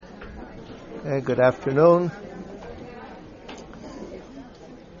Good afternoon.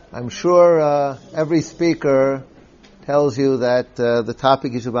 I'm sure every speaker tells you that the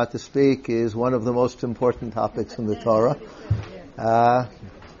topic he's about to speak is one of the most important topics in the Torah.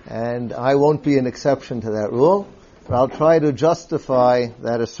 And I won't be an exception to that rule, but I'll try to justify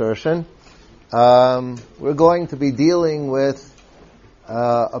that assertion. We're going to be dealing with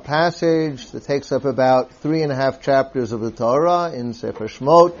a passage that takes up about 3.5 chapters of the Torah in Sefer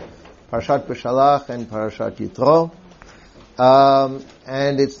Shmot, Parashat Beshalach and Parashat Yitro.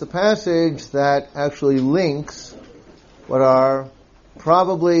 And it's the passage that actually links what are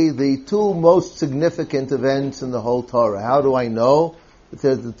probably the two most significant events in the whole Torah. How do I know that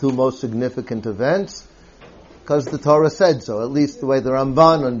they're the two most significant events? Because the Torah said so, at least the way the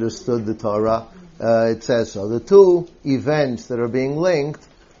Ramban understood the Torah, it says so. The two events that are being linked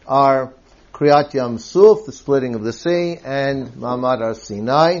are Kriyat Yam Suf, the splitting of the sea, and Ma'amad Har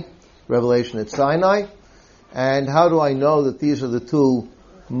Sinai, revelation at Sinai. And how do I know that these are the two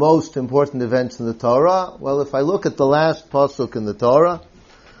most important events in the Torah? Well, if I look at the last pasuk in the Torah,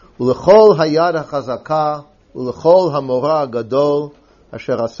 U'lechol hayad hachazaka, u'lechol hamora gadol,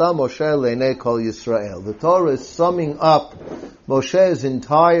 asher asa Moshe le'nei kol Yisrael. The Torah is summing up Moshe's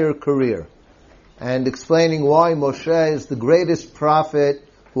entire career and explaining why Moshe is the greatest prophet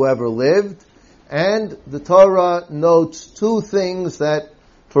who ever lived. And the Torah notes two things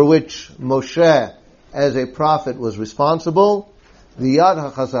for which Moshe as a prophet was responsible: the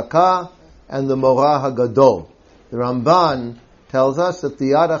Yad HaChazakah and the Morah HaGadol. The Ramban tells us that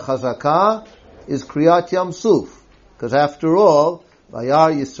the Yad HaChazakah is Kriyat Yam Suf, because after all,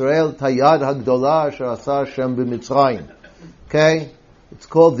 Vayar Yisrael Tayad HaGdolah Asher Asa Hashem B'Mitzrayim. Okay? It's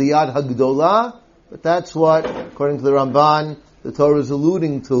called the Yad HaGdolah, but that's what, according to the Ramban, the Torah is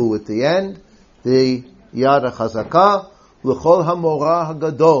alluding to at the end, the Yad HaChazakah, L'chol HaMorah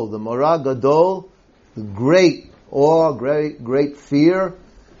HaGadol, the Morah Gadol, the great awe, great fear,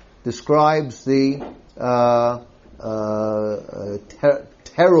 describes the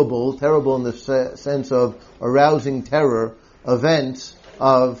terrible in the sense of arousing terror, events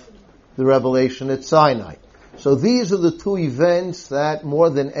of the revelation at Sinai. So these are the two events that, more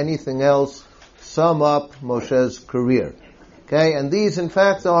than anything else, sum up Moshe's career. Okay, and these, in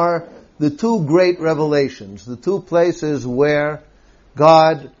fact, are the two great revelations, the two places where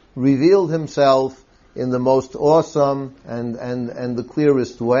God revealed Himself in the most awesome and the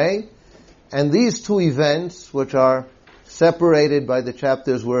clearest way. And these two events, which are separated by the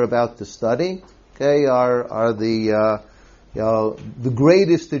chapters we're about to study, okay, are the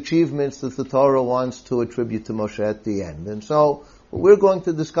greatest achievements that the Torah wants to attribute to Moshe at the end. And so, what we're going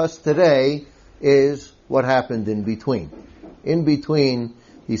to discuss today is what happened in between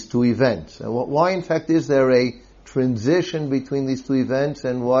these two events. And why, in fact, is there a transition between these two events,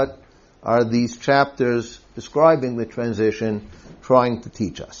 and what are these chapters describing the transition trying to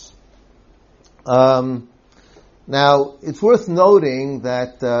teach us? Now, it's worth noting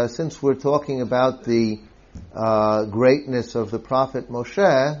that since we're talking about the greatness of the prophet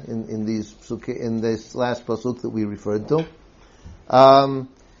Moshe in this last pasuk that we referred to,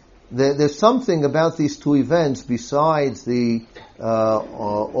 there's something about these two events besides the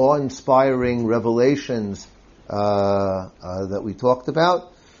awe-inspiring revelations that we talked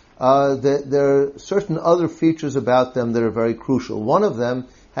about. There are certain other features about them that are very crucial. One of them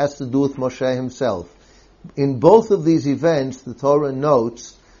has to do with Moshe himself. In both of these events, the Torah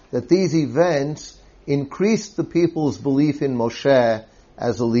notes that these events increased the people's belief in Moshe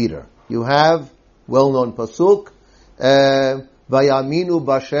as a leader. You have well-known pasuk, Vayaminu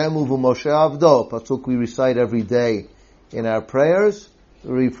b'Hashem u'Moshe avdo, pasuk we recite every day in our prayers,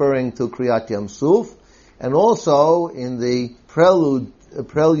 referring to Kriyat Yam Suf, and also in the prelude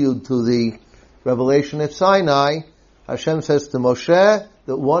to the revelation at Sinai, Hashem says to Moshe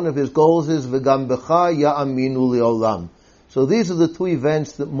that one of his goals is V'gam b'cha ya'aminu li'olam. So these are the two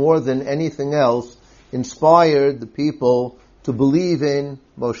events that more than anything else inspired the people to believe in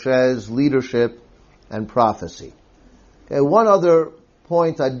Moshe's leadership and prophecy. Okay, one other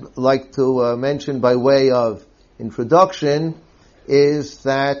point I'd like to mention by way of introduction is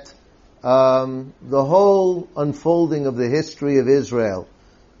that the whole unfolding of the history of Israel,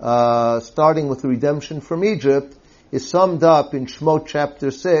 starting with the redemption from Egypt, is summed up in Shmot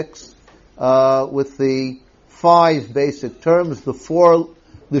chapter 6 with the 5 basic terms, the 4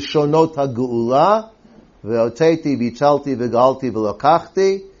 Lishonot HaGeula, Ve'oteti, Bichalti, Ve'galti,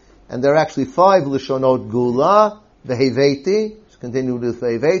 Ve'lokachti, and there are actually 5 Lishonot Geula, Ve'heveti, continue with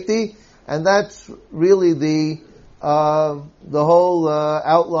Ve'heveti, and that's really the whole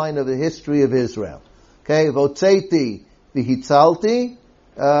outline of the history of Israel. Okay, Votzeti, V'hitzalti,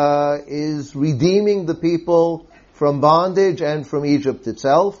 is redeeming the people from bondage and from Egypt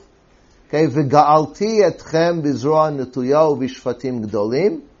itself. Okay, v'ga'alti etchem b'zroa netuya u'bishfatim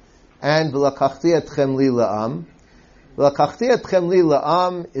gdolim, and v'lakachti etchem li la'am. V'lakachti etchem li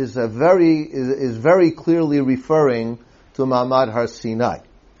la'am is very clearly referring to Ma'amad Har Sinai,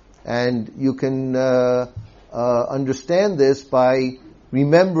 and you can understand this by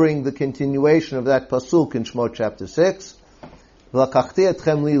remembering the continuation of that pasuk in Shemot chapter 6. V'lakachti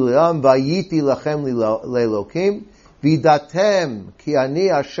etchem li la'am v'ayiti lachem le'elokim v'datem ki ani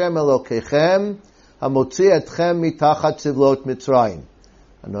Hashem Elokechem hamotzi etchem mitachat tzivlot Mitzrayim.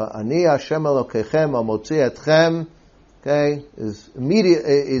 Ani Hashem Elokechem hamotzi etchem, okay,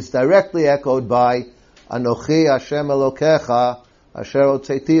 is directly echoed by Anochi Hashem Elokecha asher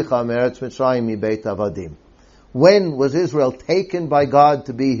hotzeiticha me'eretz Mitzrayim mibeit avadim. When was Israel taken by God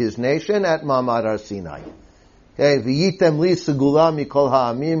to be His nation? At Ma'amad Har Sinai. Okay, v'yitem li segula mikol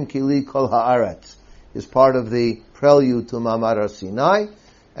ha'amim ki li kol ha'aretz is part of the prelude to Ma'amad Har Sinai,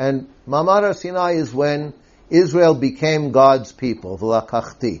 and Ma'amad Har Sinai is when Israel became God's people,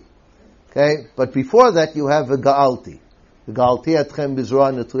 v'lakachti. Okay, but before that you have v'ga'alti etchem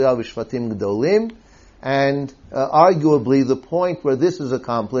b'zroa netuya v'shvatim gdolim, and arguably the point where this is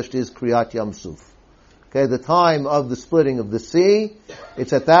accomplished is Kriyat Yam Suf. Okay, the time of the splitting of the sea,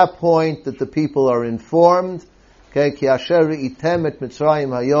 it's at that point that the people are informed, okay, ki asher item et Mitzrayim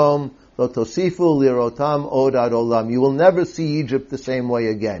hayom lo tosifu lirotam od ad olam. You will never see Egypt the same way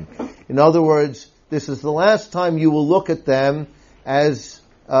again. In other words, this is the last time you will look at them as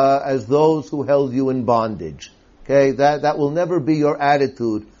those who held you in bondage. Okay, that will never be your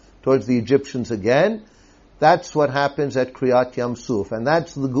attitude towards the Egyptians again. That's what happens at Kriyat Yam Suf, and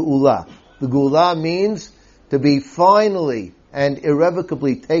that's the Geula. The Geula means to be finally and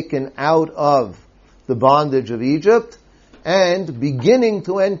irrevocably taken out of the bondage of Egypt and beginning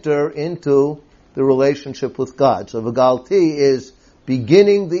to enter into the relationship with God. So V'galti is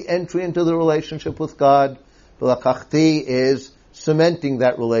beginning the entry into the relationship with God. V'lakachti is cementing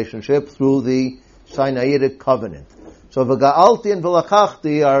that relationship through the Sinaitic covenant. So V'ga'alti and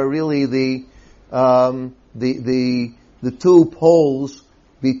V'lakachti are really the two poles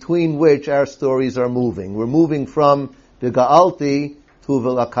between which our stories are moving. We're moving from the Ga'alti to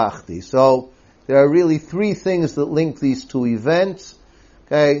V'lakachti. So there are really three things that link these two events.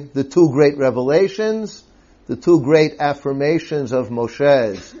 Okay, the two great revelations, the two great affirmations of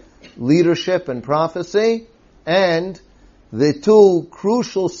Moshe's leadership and prophecy, and the two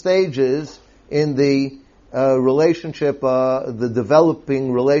crucial stages in the relationship, the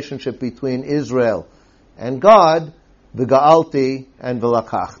developing relationship between Israel and God, V'ga'alti and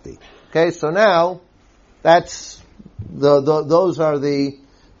V'lakachti. Okay, so now that's those are the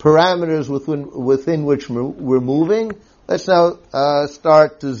parameters within which we're moving. Let's now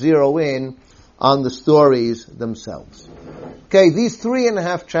start to zero in on the stories themselves. Okay, these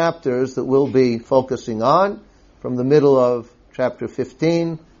 3.5 chapters that we'll be focusing on, from the middle of chapter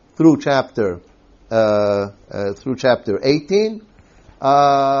 15 through chapter 18,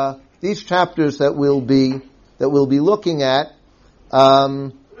 these chapters that we'll be looking at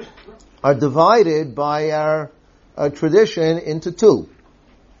are divided by our tradition into two: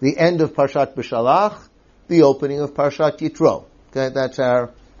 the end of Parshat B'Shalach, the opening of Parshat Yitro. Okay, that's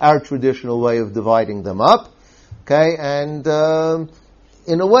our traditional way of dividing them up. Okay, and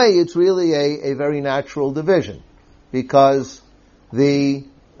in a way, it's really a very natural division, because the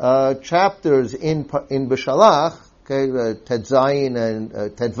chapters in B'Shalach, okay, Tet Zayin and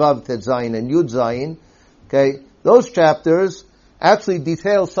Tetvav, Tet Zayin and Yud Zayin, okay, those chapters actually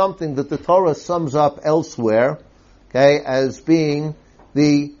detail something that the Torah sums up elsewhere, okay, as being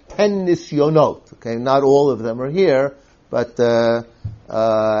the 10 nisyonot. Okay, not all of them are here, but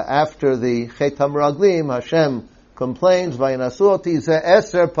after the Chet HaMeraglim, Hashem complains, Vayinasuoti ze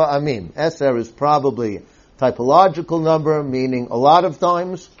eser pa'amim. Eser is probably a typological number, meaning a lot of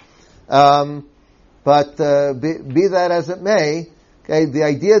times. But be that as it may, okay, the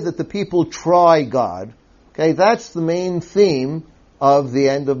idea that the people try God, okay, that's the main theme of the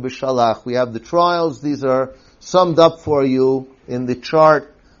end of B'Shalach. We have the trials. These are summed up for you in the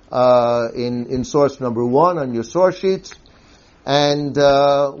chart in source number 1 on your source sheets, and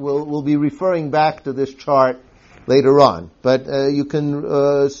we'll be referring back to this chart later on. But you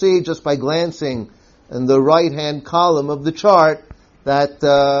can see just by glancing in the right-hand column of the chart that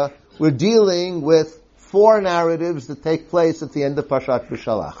we're dealing with 4 narratives that take place at the end of Parshat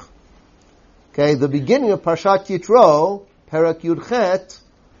B'Shalach. Okay, the beginning of Parshat Yitro, Perak Yud Chet,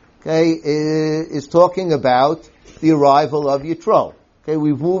 okay, is talking about the arrival of Yitro. Okay,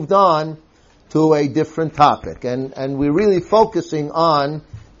 we've moved on to a different topic. And we're really focusing on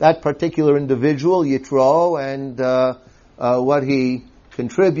that particular individual, Yitro, and what he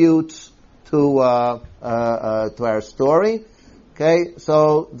contributes to our story. Okay,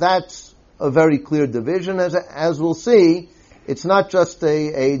 so that's a very clear division. As we'll see, it's not just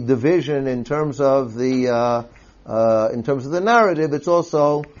a division in terms of the narrative. It's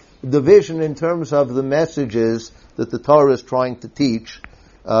also a division in terms of the messages that the Torah is trying to teach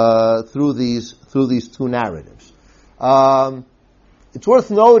through these two narratives. It's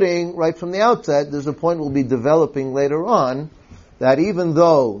worth noting right from the outset, there's a point we'll be developing later on, that even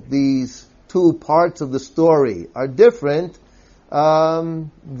though these two parts of the story are different,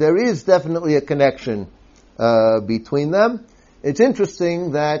 there is definitely a connection between them. It's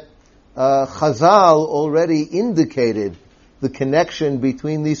interesting that Chazal already indicated the connection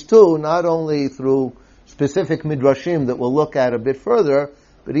between these two, not only through specific midrashim that we'll look at a bit further,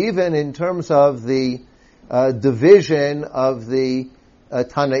 but even in terms of the division of the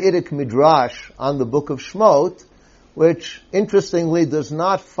Tanaitic midrash on the book of Shmot, which interestingly does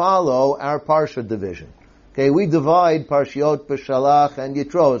not follow our Parsha division. Okay, we divide Parshiot, Beshalach, and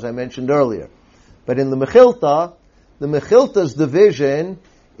Yitro, as I mentioned earlier. But in the Mechilta's division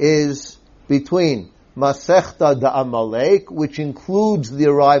is between Masechta D'Amalek, which includes the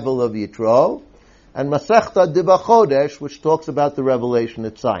arrival of Yitro, and Masechta D'Bachodesh, which talks about the revelation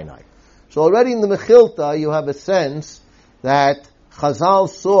at Sinai. So already in the Mechilta, you have a sense that Chazal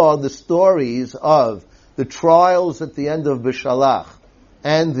saw the stories of the trials at the end of Beshalach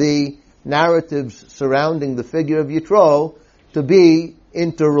and the narratives surrounding the figure of Yitro to be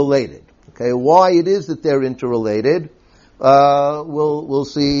interrelated. Okay, why it is that they're interrelated, we'll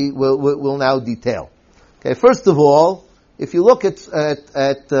see. We'll now detail. Okay, first of all, if you look at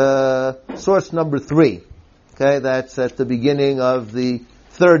source number 3, okay, that's at the beginning of the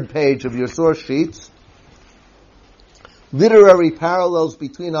 3rd page of your source sheets. Literary parallels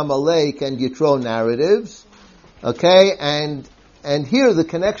between Amalek and Yitro narratives. Okay, and here the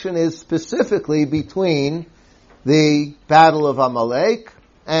connection is specifically between the battle of Amalek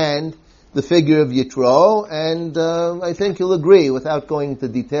and the figure of Yitro, and I think you'll agree, without going into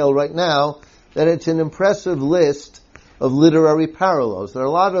detail right now, that it's an impressive list of literary parallels. There are a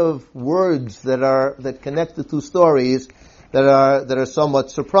lot of words that connect the two stories that are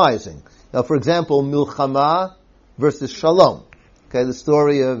somewhat surprising. Now, for example, Milchama versus Shalom. Okay, the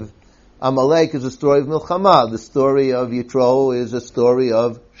story of Amalek is a story of Milchama. The story of Yitro is a story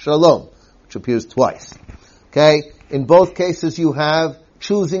of Shalom, which appears twice. Okay, in both cases you have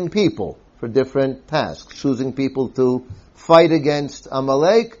choosing people for different tasks, choosing people to fight against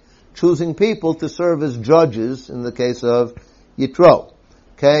Amalek, choosing people to serve as judges in the case of Yitro.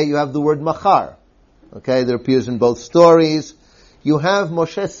 Okay, you have the word machar. Okay, that appears in both stories. You have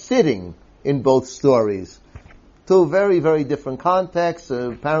Moshe sitting in both stories. Two very, very different contexts,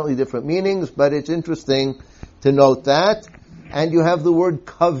 apparently different meanings, but it's interesting to note that. And you have the word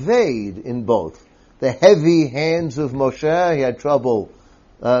kaved in both. The heavy hands of Moshe, he had trouble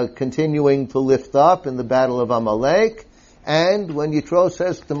continuing to lift up in the battle of Amalek. And when Yitro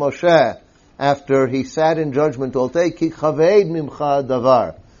says to Moshe, after he sat in judgment all day, ki kaved mimcha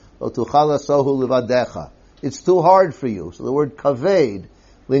davar, lo tuchal asohu levadecha. It's too hard for you. So the word kaved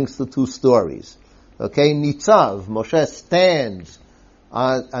links the two stories. Okay, Nitzav, Moshe stands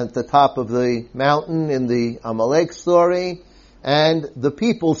at the top of the mountain in the Amalek story, and the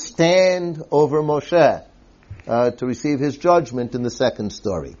people stand over Moshe to receive his judgment in the second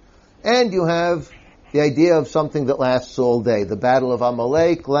story. And you have the idea of something that lasts all day. The battle of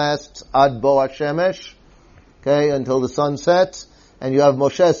Amalek lasts ad bo hashemesh, okay, until the sun sets, and you have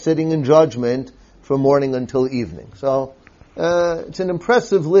Moshe sitting in judgment from morning until evening. So it's an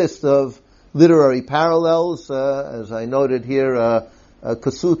impressive list of literary parallels, as I noted here.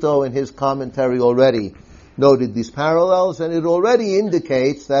 Kasuto in his commentary already noted these parallels, and it already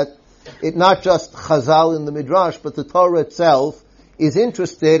indicates that it not just Chazal in the Midrash, but the Torah itself is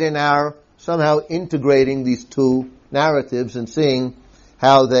interested in our somehow integrating these two narratives and seeing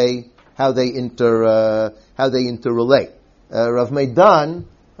how they interrelate. Rav Meidan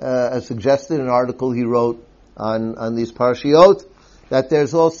has suggested in an article he wrote on these parshiot that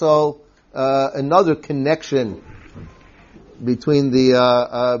there's also another connection between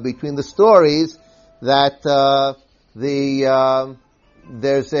the stories, that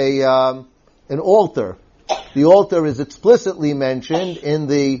there's an altar. The altar is explicitly mentioned in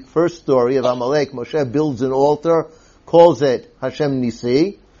the first story of Amalek. Moshe builds an altar, calls it Hashem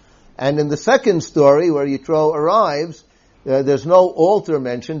Nisi, and in the second story where Yitro arrives, there's no altar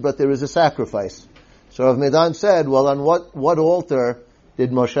mentioned, but there is a sacrifice. So Rav Medan said, well, on what altar did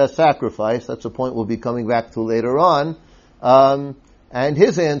Moshe sacrifice? That's a point we'll be coming back to later on. And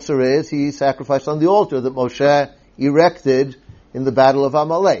his answer is he sacrificed on the altar that Moshe erected in the Battle of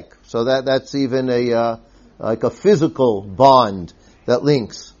Amalek. So that's even like a physical bond that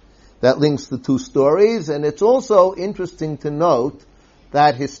links the two stories. And it's also interesting to note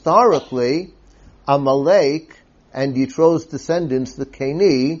that historically, Amalek and Yitro's descendants, the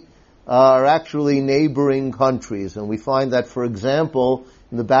Keni, are actually neighboring countries. And we find that, for example,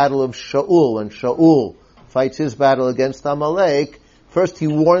 in the Battle of Shaul, and Shaul fights his battle against Amalek, first he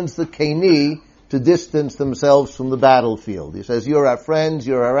warns the Keni to distance themselves from the battlefield. He says, you're our friends,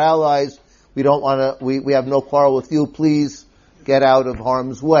 you're our allies, we have no quarrel with you, please get out of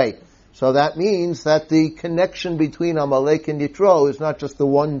harm's way. So that means that the connection between Amalek and Yitro is not just a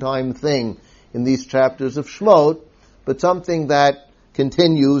one-time thing in these chapters of Shmot, but something that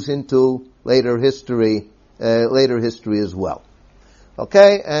continues into later history as well.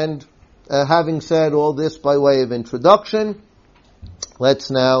 Okay, and having said all this by way of introduction,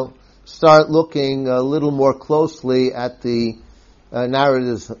 let's now start looking a little more closely at the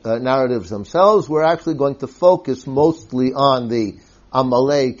narratives themselves. We're actually going to focus mostly on the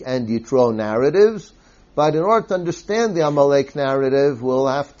Amalek and Yitro narratives, but in order to understand the Amalek narrative, we'll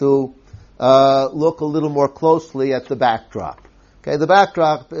have to look a little more closely at the backdrop. Okay, the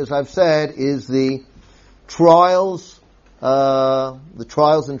backdrop, as I've said, is the trials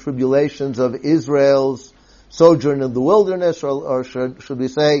and tribulations of Israel's sojourn in the wilderness, or should we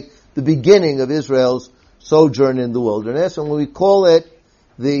say, the beginning of Israel's sojourn in the wilderness. And when we call it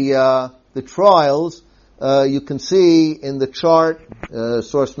the trials, you can see in the chart,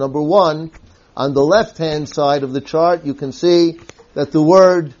 source number 1, on the left-hand side of the chart, you can see that the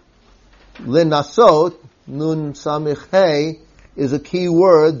word linasot, nun samich hey, is a key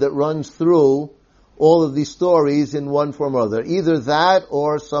word that runs through all of these stories in one form or other. Either that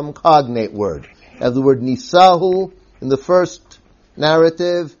or some cognate word. You have the word nisahu in the first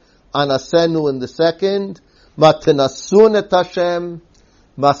narrative, anasenu in the second, matenasun et Hashem,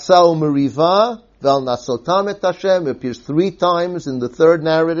 masau meriva, vel nasotam et Hashem, it appears 3 times in the third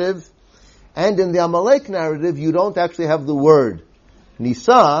narrative. And in the Amalek narrative, you don't actually have the word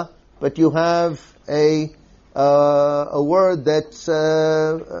nisa, but you have a word that's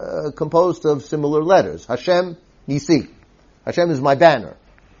composed of similar letters. Hashem, Nisi. Hashem is my banner.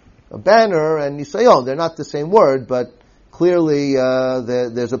 A banner and Nisayon, they're not the same word, but clearly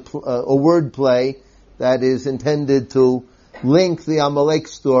there's a word play that is intended to link the Amalek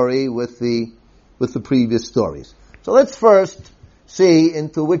story with the previous stories. So let's first see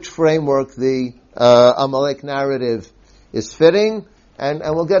into which framework the Amalek narrative is fitting, and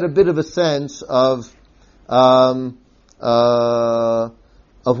we'll get a bit of a sense of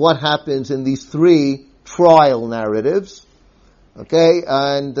what happens in these 3 trial narratives. Okay,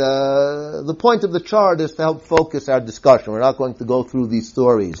 and the point of the chart is to help focus our discussion. We're not going to go through these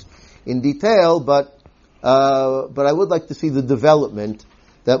stories in detail, but I would like to see the development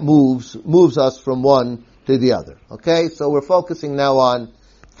that moves us from one to the other. Okay, so we're focusing now on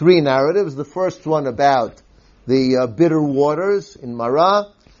 3 narratives. The first one about the bitter waters in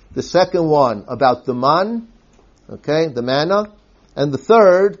Marah. The second one about the man, okay, the manna. And the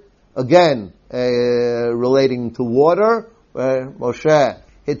third, again, relating to water, where Moshe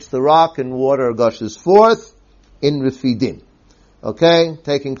hits the rock and water gushes forth in Refidim. Okay,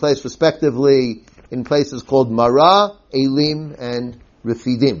 taking place respectively in places called Marah, Elim, and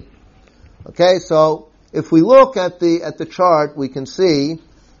Refidim. Okay, so if we look at the chart, we can see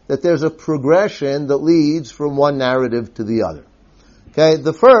that there's a progression that leads from one narrative to the other. Okay,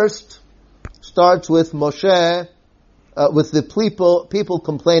 the first starts with Moshe, with the people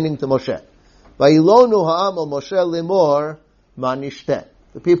complaining to Moshe. Vayilonu ha'am al Moshe limor manishtet.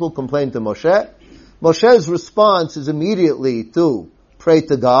 The people complain to Moshe. Moshe's response is immediately to pray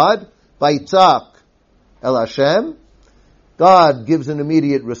to God. Vaitzak el Hashem. God gives an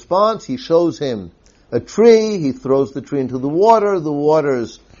immediate response. He shows him a tree. He throws the tree into the water. The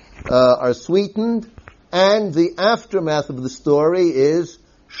waters are sweetened. And the aftermath of the story is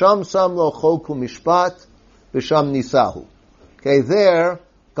Sham sam lo choku mishpat v'sham nisahu. Okay, there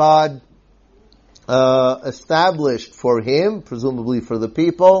God established for him, presumably for the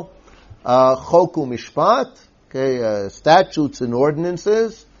people, choku mishpat, okay, statutes and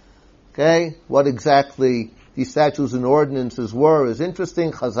ordinances. Okay, what exactly these statutes and ordinances were is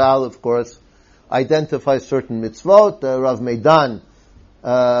interesting. Chazal, of course, identifies certain mitzvot. Rav Meidan,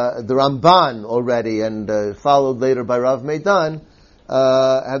 the Ramban already, and followed later by Rav Meidan,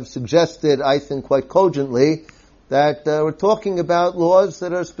 have suggested, I think quite cogently, that we're talking about laws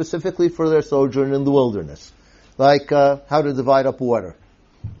that are specifically for their sojourn in the wilderness, like how to divide up water.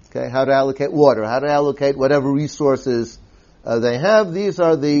 Okay, how to allocate water, how to allocate whatever resources they have. These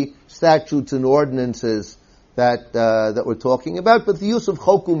are the statutes and ordinances that we're talking about. But the use of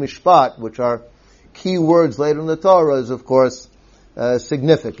choku mishpat, which are key words later in the Torah, is of course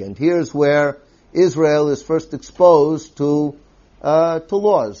significant. Here's where Israel is first exposed to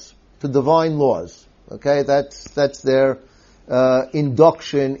laws, to divine laws. Okay, that's their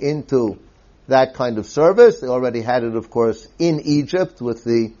induction into that kind of service. They already had it, of course, in Egypt with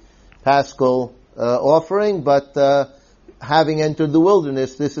the Paschal offering, but having entered the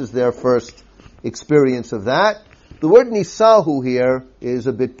wilderness, this is their first experience of that. The word nisahu here is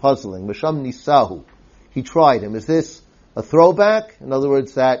a bit puzzling. Misham nisahu. He tried him. Is this a throwback? In other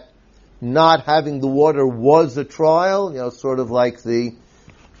words, that not having the water was a trial, sort of like the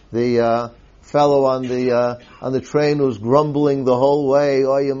fellow on the train who was grumbling the whole way,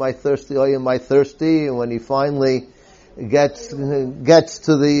 "Oh, am I thirsty? Oh, am I thirsty?" And when he finally gets to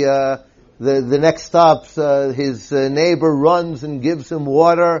the next stop, his neighbor runs and gives him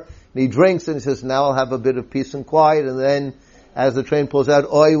water, and he drinks, and he says, "Now I'll have a bit of peace and quiet." And then, as the train pulls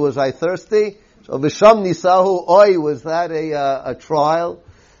out, "Oi, was I thirsty?" So Visham Nisahu, oi, was that a trial?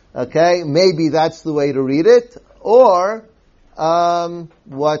 Okay, maybe that's the way to read it. Or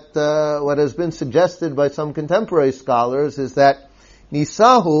what has been suggested by some contemporary scholars is that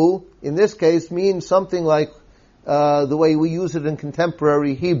Nisahu, in this case, means something like the way we use it in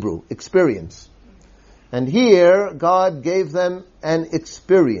contemporary Hebrew, experience. And here, God gave them an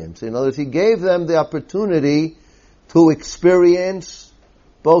experience. In other words, He gave them the opportunity to experience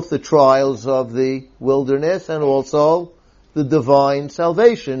both the trials of the wilderness and also the divine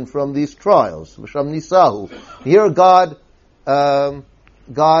salvation from these trials. V'sham nisahu. Here God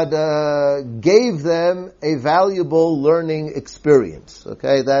gave them a valuable learning experience.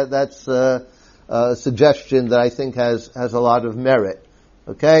 Okay, that's a suggestion that I think has a lot of merit.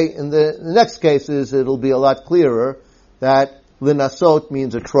 Okay, in the next cases it'll be a lot clearer that linasot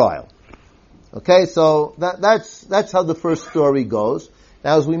means a trial. Okay, so that's how the first story goes.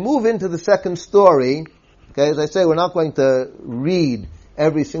 Now, as we move into the second story, okay, as I say, we're not going to read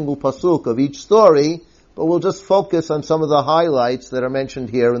every single pasuk of each story, but we'll just focus on some of the highlights that are mentioned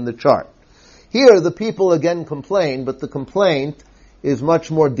here in the chart. Here, the people again complain, but the complaint is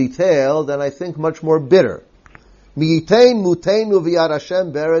much more detailed and I think much more bitter. Mi'itein muteinu v'yad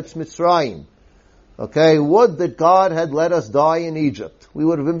Hashem beretz Mitzrayim. Okay, would that God had let us die in Egypt. We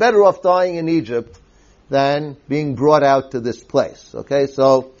would have been better off dying in Egypt than being brought out to this place. Okay,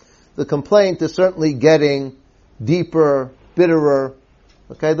 so the complaint is certainly getting deeper, bitterer.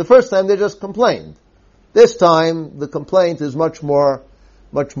 Okay, the first time they just complained. This time the complaint is much more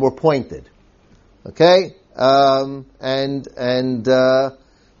pointed. Okay,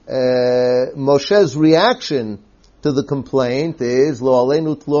 Moshe's reaction to the complaint is Lo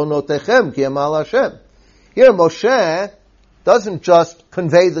aleinu tlonotechem ki emal Hashem. Here Moshe doesn't just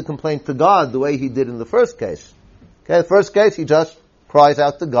convey the complaint to God the way he did in the first case. Okay, the first case he just cries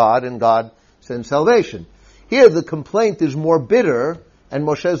out to God and God sends salvation. Here the complaint is more bitter and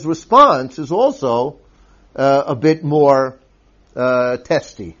Moshe's response is also a bit more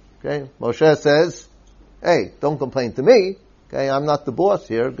testy. Okay, Moshe says, "Hey, don't complain to me. Okay, I'm not the boss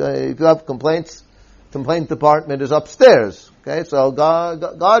here. Okay, if you have complaints, complaint department is upstairs. Okay, so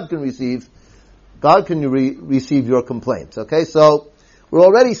God can receive your complaints." Okay, so we're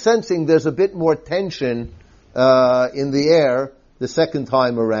already sensing there's a bit more tension in the air the second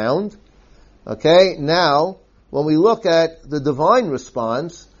time around. Okay, now when we look at the divine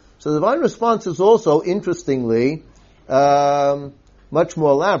response, so the divine response is also interestingly much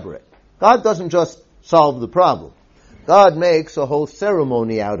more elaborate. God doesn't just solve the problem. God makes a whole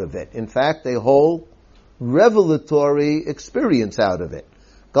ceremony out of it. In fact, a whole revelatory experience out of it.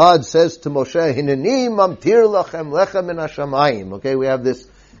 God says to Moshe, "Hineni mamtir lachem lechem min hashamayim." Okay, we have this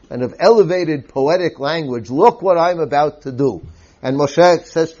kind of elevated poetic language. Look what I'm about to do. And Moshe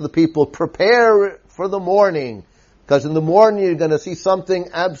says to the people, prepare for the morning, because in the morning you're going to see something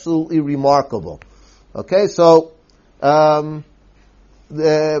absolutely remarkable. Okay, so perhaps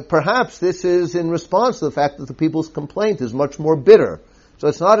this is in response to the fact that the people's complaint is much more bitter. So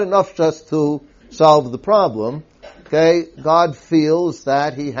it's not enough just to solve the problem. Okay, God feels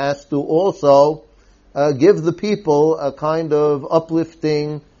that He has to also give the people a kind of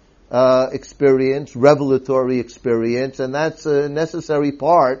uplifting experience, revelatory experience, and that's a necessary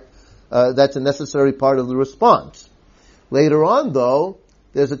part. That's a necessary part of the response. Later on, though,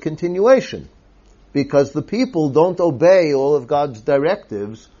 there's a continuation, because the people don't obey all of God's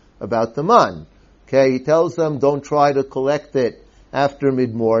directives about the man. Okay, He tells them don't try to collect it after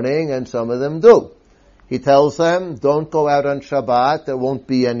mid-morning, and some of them do. He tells them, don't go out on Shabbat, there won't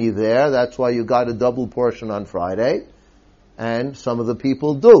be any there, that's why you got a double portion on Friday. And some of the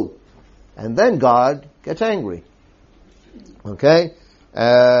people do. And then God gets angry. Okay?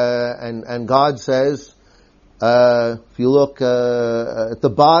 And God says, if you look at the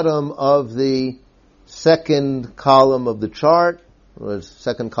bottom of the second column of the chart, the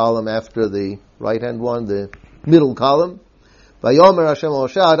second column after the right-hand one, the middle column, Vayomer Hashem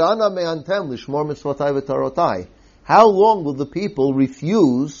Moshe, Ana me'antem lishmor mitzvotai v'torotai. How long will the people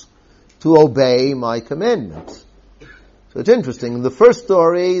refuse to obey my commandments? So it's interesting. In the first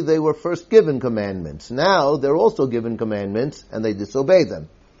story, they were first given commandments. Now, they're also given commandments, and they disobey them.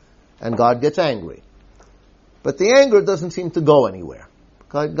 And God gets angry. But the anger doesn't seem to go anywhere.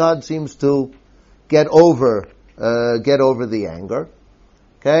 God seems to get over the anger.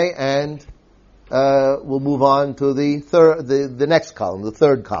 Okay, and we'll move on to the next column, the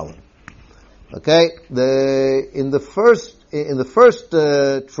third column. Okay, in the first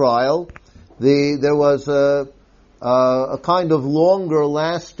trial, there was a kind of longer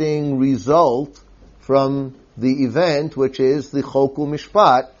lasting result from the event, which is the Chok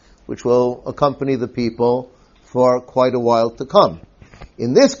u'Mishpat, which will accompany the people for quite a while to come.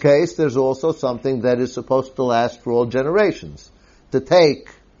 In this case, there's also something that is supposed to last for all generations. To take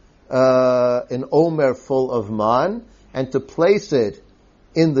an omer full of man and to place it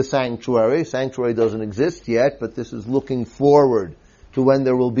in the sanctuary. Sanctuary doesn't exist yet, but this is looking forward to when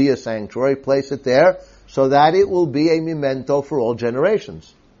there will be a sanctuary. Place it there so that it will be a memento for all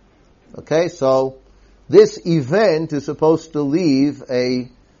generations. Okay, so this event is supposed to leave a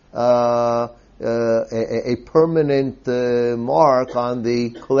permanent mark on the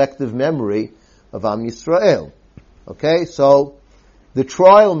collective memory of Am Yisrael. Okay, so the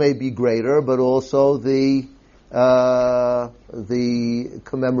trial may be greater, but also the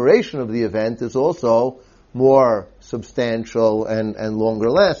commemoration of the event is also more substantial and longer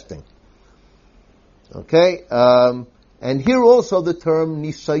lasting. Okay, and here also the term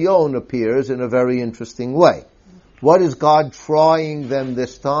nisayon appears in a very interesting way. What is God trying them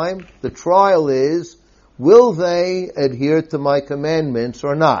this time? The trial is, will they adhere to my commandments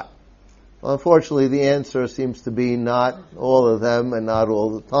or not? Well, unfortunately, the answer seems to be not all of them and not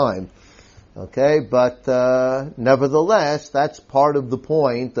all the time. Okay, but nevertheless, that's part of the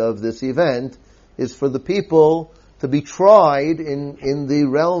point of this event, is for the people to be tried in the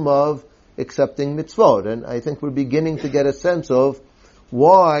realm of accepting mitzvot. And I think we're beginning to get a sense of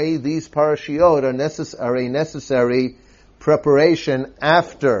why these parashiot are a necessary preparation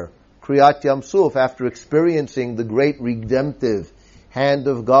after Kriyat Yam Suf, after experiencing the great redemptive hand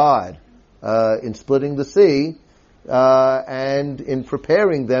of God in splitting the sea, and in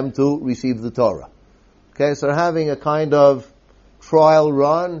preparing them to receive the Torah. Okay, so having a kind of trial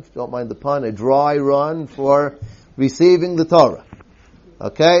run, if you don't mind the pun, a dry run for receiving the Torah.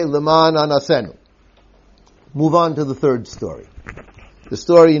 Okay, Leman Anasenu. Move on to the third story. The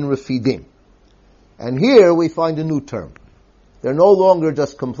story in Refidim. And here we find a new term. They're no longer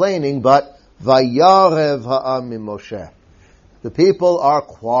just complaining, but Vayarev ha'am Moshe. The people are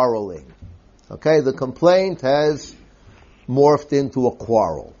quarreling. Okay, the complaint has morphed into a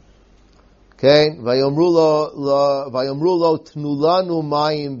quarrel. Okay, Vayomru lo tnulanu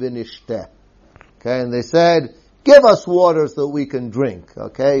mayim v'nishteh. Okay, and they said, give us water so that we can drink.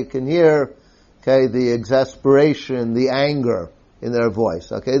 Okay, you can hear, okay, the exasperation, the anger in their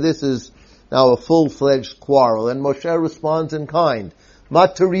voice. Okay, this is now a full-fledged quarrel. And Moshe responds in kind.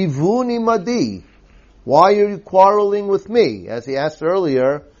 Matarivuni madi. Why are you quarreling with me? As he asked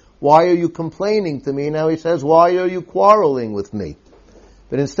earlier, why are you complaining to me? Now he says, why are you quarreling with me?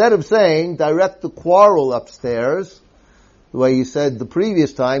 But instead of saying, direct the quarrel upstairs, the way he said the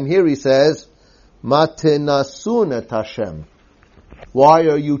previous time, here he says, Matenasunet Hashem. Why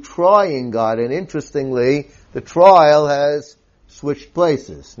are you trying, God? And interestingly, the trial has switched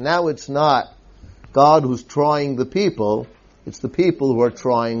places. Now it's not God who's trying the people, it's the people who are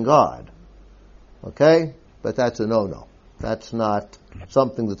trying God. Okay? But that's a no-no. That's not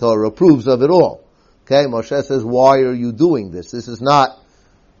something the Torah approves of at all. Okay? Moshe says, why are you doing this? This is not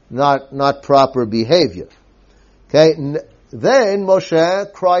proper behavior. Okay? Then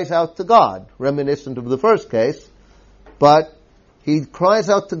Moshe cries out to God, reminiscent of the first case, but he cries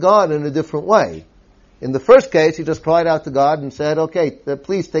out to God in a different way. In the first case, he just cried out to God and said, okay,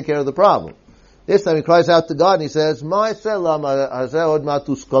 please take care of the problem. This time he cries out to God and he says, what am I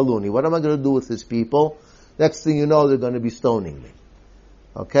going to do with this people? Next thing you know, they're going to be stoning me.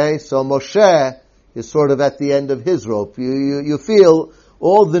 Okay, so Moshe is sort of at the end of his rope. You feel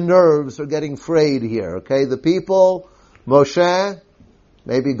all the nerves are getting frayed here. Okay, the people, Moshe,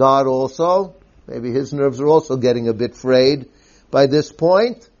 maybe God also, Maybe his nerves are also getting a bit frayed by this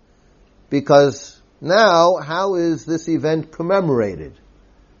point, because now, how is this event commemorated?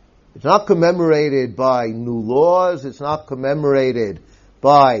 It's not commemorated by new laws. It's not commemorated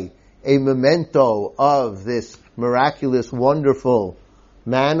by a memento of this miraculous, wonderful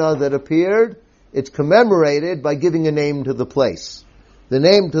manna that appeared. It's commemorated by giving a name to the place. The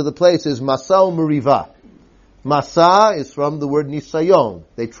name to the place is Masa Meriva. Masa is from the word Nisayon.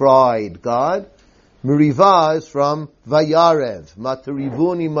 They tried God. Meriva is from Vayarev.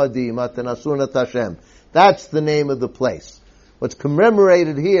 Matarivuni Madi, Matanasuna Tashem. That's the name of the place. What's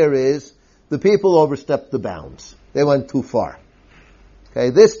commemorated here is the people overstepped the bounds. They went too far.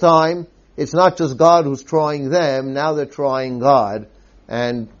 Okay, this time, it's not just God who's trying them, now they're trying God,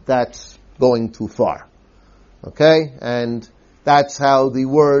 and that's going too far. Okay, and that's how the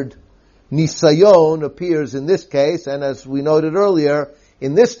word Nisayon appears in this case, and as we noted earlier,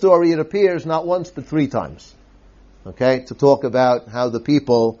 in this story it appears not once but 3 times. Okay, to talk about how the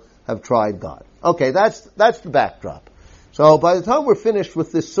people have tried God. Okay, that's the backdrop. So by the time we're finished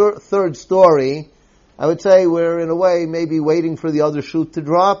with this third story, I would say we're in a way maybe waiting for the other shoe to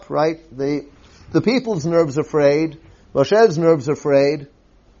drop, right? The people's nerves are frayed, Moshe's nerves are frayed,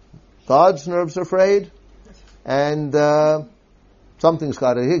 God's nerves are frayed, and something's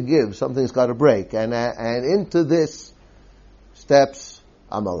got to give, something's got to break, and into this steps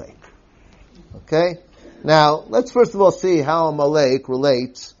Amalek. Okay? Now, let's first of all see how Amalek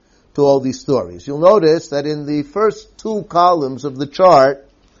relates to all these stories. You'll notice that in the first 2 columns of the chart,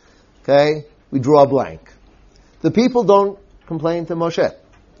 okay, we draw a blank. The people don't complain to Moshe.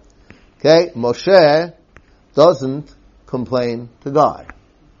 Okay? Moshe doesn't complain to God.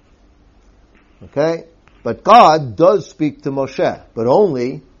 Okay? But God does speak to Moshe, but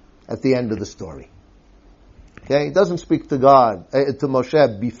only at the end of the story. Okay? He doesn't speak to to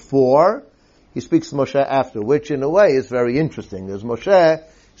Moshe before, he speaks to Moshe after, which in a way is very interesting. As Moshe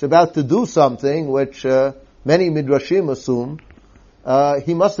is about to do something which many midrashim assume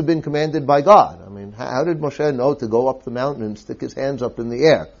he must have been commanded by God. I mean, how did Moshe know to go up the mountain and stick his hands up in the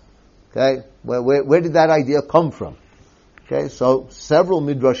air? Okay? Where did that idea come from? Okay? So several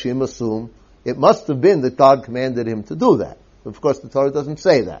midrashim assume it must have been that God commanded him to do that. Of course, the Torah doesn't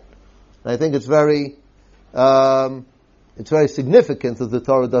say that. And I think it's very significant that the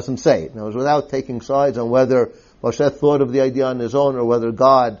Torah doesn't say it. Now, without taking sides on whether Moshe thought of the idea on his own or whether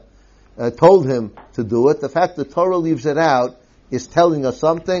God told him to do it, the fact that Torah leaves it out is telling us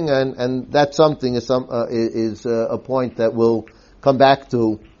something, and that something is a point that we'll come back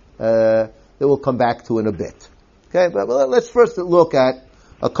to. In a bit. Okay, but let's first look at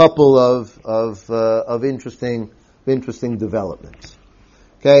a couple of interesting developments.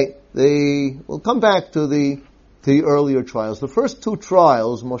 Okay, we'll come back to the earlier trials. The first 2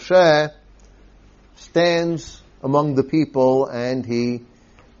 trials, Moshe stands among the people and he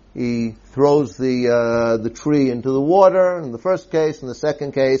throws the tree into the water in the first case. In the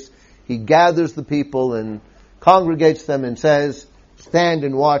second case, he gathers the people and congregates them and says, stand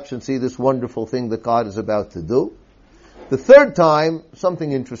and watch and see this wonderful thing that God is about to do. The third time,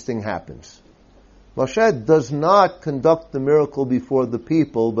 something interesting happens. Moshe does not conduct the miracle before the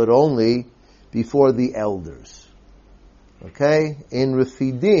people, but only before the elders. Okay? In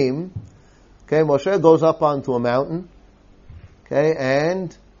Refidim, okay, Moshe goes up onto a mountain, okay,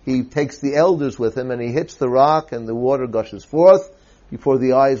 and he takes the elders with him and he hits the rock and the water gushes forth before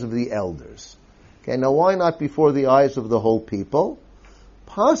the eyes of the elders. Okay, now why not before the eyes of the whole people?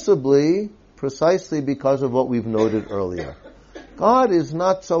 Possibly precisely because of what we've noted earlier. God is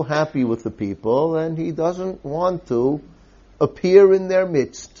not so happy with the people and he doesn't want to appear in their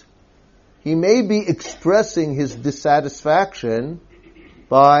midst. He may be expressing his dissatisfaction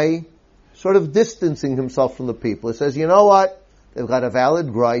by sort of distancing himself from the people. He says, you know what? They've got a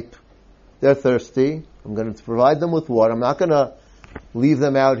valid gripe. They're thirsty. I'm going to provide them with water. I'm not going to leave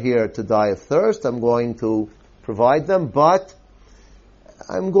them out here to die of thirst. I'm going to provide them, but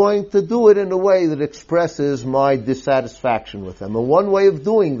I'm going to do it in a way that expresses my dissatisfaction with them. And one way of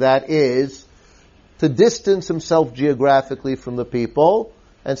doing that is to distance himself geographically from the people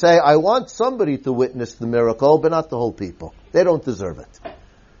and say, I want somebody to witness the miracle, but not the whole people. They don't deserve it.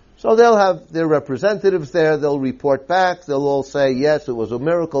 So they'll have their representatives there, they'll report back, they'll all say, yes, it was a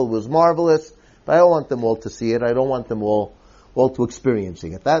miracle, it was marvelous, but I don't want them all to see it, I don't want them all to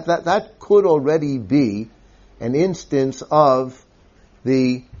experiencing it. That could already be an instance of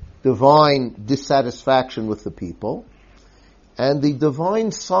the divine dissatisfaction with the people, and the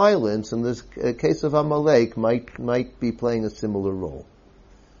divine silence in this case of Amalek might be playing a similar role.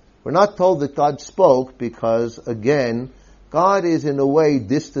 We're not told that God spoke because, again, God is in a way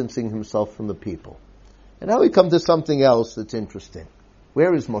distancing himself from the people. And now we come to something else that's interesting.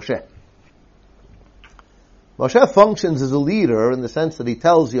 Where is Moshe? Moshe functions as a leader in the sense that he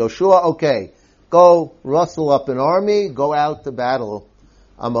tells Yoshua, okay, go rustle up an army, go out to battle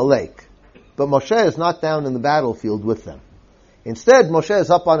Amalek. But Moshe is not down in the battlefield with them. Instead, Moshe is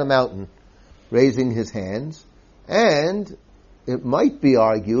up on a mountain, raising his hands, and it might be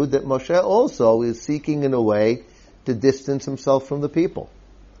argued that Moshe also is seeking in a way to distance himself from the people.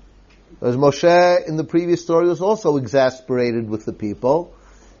 As Moshe in the previous story was also exasperated with the people,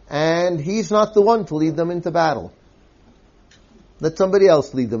 and he's not the one to lead them into battle. Let somebody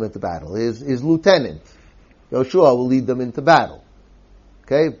else lead them into battle. His lieutenant, Yoshua, will lead them into battle.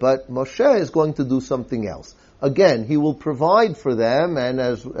 Okay, but Moshe is going to do something else. Again, he will provide for them, and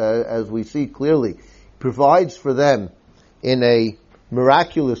as we see clearly, provides for them in a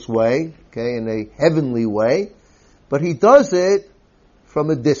miraculous way, okay, in a heavenly way, but he does it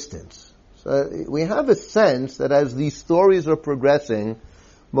from a distance. So we have a sense that as these stories are progressing,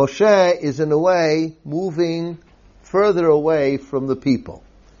 Moshe is in a way moving further away from the people.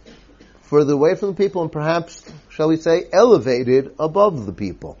 Further away from the people and perhaps, shall we say, elevated above the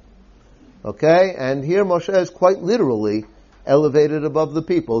people. Okay? And here Moshe is quite literally elevated above the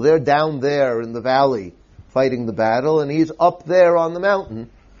people. They're down there in the valley fighting the battle, and he's up there on the mountain,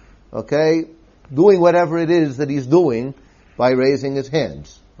 okay, doing whatever it is that he's doing by raising his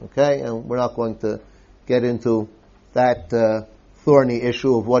hands. Okay? And we're not going to get into that thorny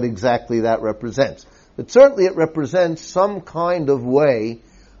issue of what exactly that represents. But certainly it represents some kind of way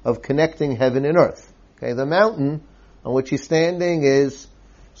of connecting heaven and earth. Okay, the mountain on which he's standing is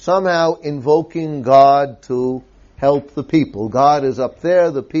somehow invoking God to help the people. God is up there,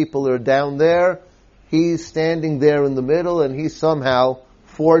 the people are down there, he's standing there in the middle, and he's somehow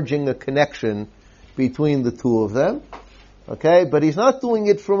forging a connection between the two of them. Okay, but he's not doing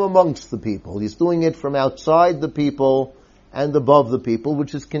it from amongst the people. He's doing it from outside the people and above the people,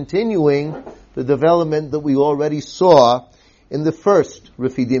 which is continuing the development that we already saw in the first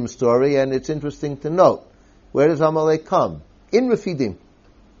Refidim story, and it's interesting to note, where does Amalek come? In Refidim.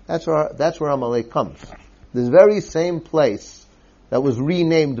 That's where Amalek comes. This very same place that was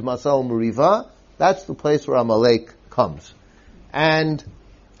renamed Masal Meriva, that's the place where Amalek comes. And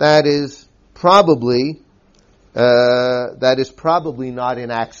that is probably not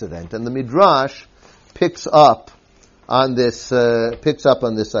an accident. And the Midrash picks up on this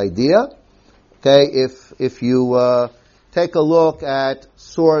idea. Okay, if you take a look at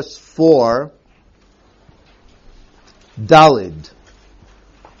source 4, Dalid.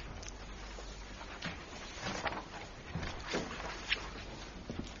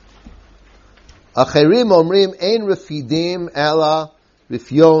 Acherim omrim ein refidim ela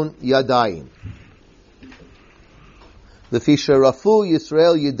rifyon yadayim. L'fisha rafu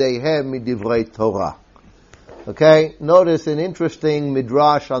Yisrael yideihem midivrei Torah. Okay, notice an interesting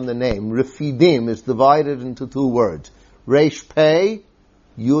midrash on the name. Refidim is divided into two words. Reish Pei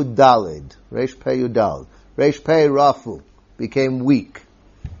Yud Dalid. Reish Pei Yud Dalid. Reish Pei Rafu became weak.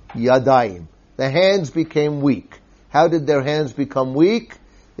 Yadayim. The hands became weak. How did their hands become weak?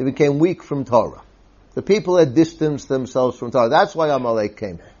 They became weak from Torah. The people had distanced themselves from Torah. That's why Amalek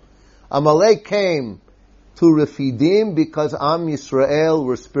came. Amalek came to Refidim because Am Yisrael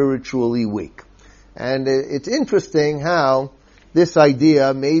were spiritually weak. And it's interesting how this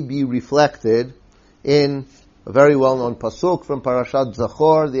idea may be reflected in a very well-known pasuk from Parashat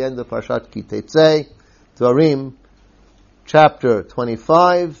Zachor, the end of Parashat Ki Tetzei, Dvarim, chapter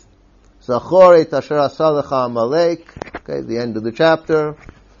 25. Zachor et asher asa lecha Amalek. Okay, the end of the chapter.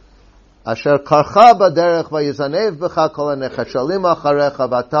 Asher karcha baderech vayizanev b'cha kol hanechashalim acharecha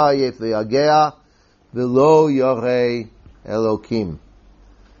v'ata yef v'yagea v'lo yorei Elokim.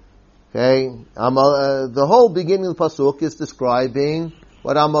 Okay, the whole beginning of the pasuk is describing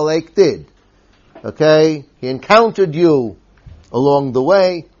what Amalek did. Okay, he encountered you along the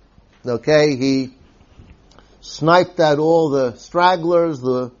way. Okay, he sniped out all the stragglers,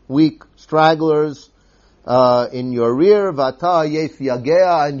 the weak stragglers in your rear. Vata yef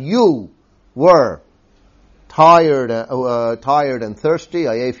yagea, and you were tired and thirsty.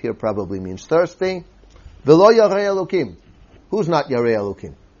 Ayef here probably means thirsty. V'lo yarei Elokim. Who's not yarei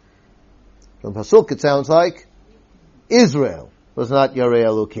Elokim? From pasuk, it sounds like Israel was not Yarei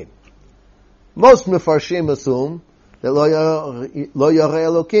Elokim. Most Mefarshim assume that Lo Yarei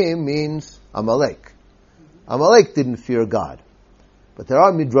Elokim means Amalek. Amalek didn't fear God. But there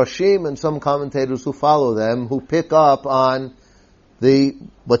are Midrashim and some commentators who follow them who pick up on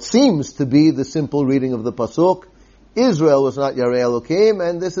what seems to be the simple reading of the pasuk. Israel was not Yarei Elokim,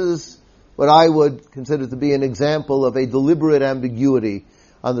 and this is what I would consider to be an example of a deliberate ambiguity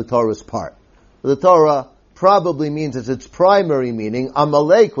on the Torah's part. The Torah probably means as its primary meaning,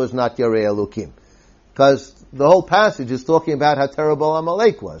 Amalek was not Yarei Elokim. Because the whole passage is talking about how terrible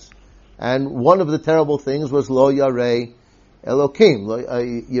Amalek was. And one of the terrible things was Lo Yarei Elokim.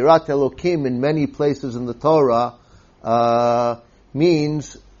 Yirat Elokim in many places in the Torah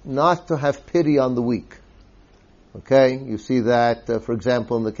means not to have pity on the weak. Okay? You see that, for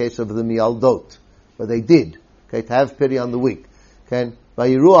example, in the case of the Mialdot, where they did. Okay? To have pity on the weak. Okay?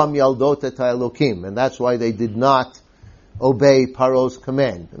 Vayiru Mialdot et Elokim. And that's why they did not obey Paro's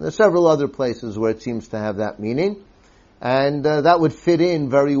command. And there's several other places where it seems to have that meaning. And that would fit in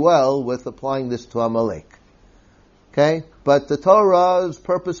very well with applying this to Amalek. Okay? But the Torah's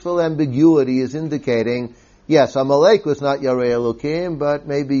purposeful ambiguity is indicating, yes, Amalek was not Yarei Elokim, but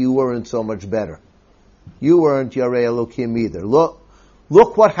maybe you weren't so much better. You weren't Yarei Elokim either.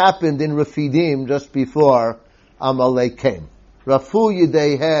 Look what happened in Refidim just before Amalek came. Rafu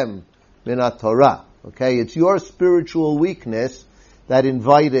Yideihem Minat Torah. Okay? It's your spiritual weakness that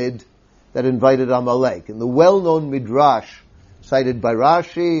invited Amalek. In the well-known Midrash cited by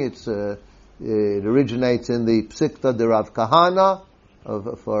Rashi, it originates in the Psikta de Rav Kahana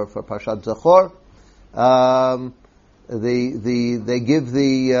for Parshat Zachor. They give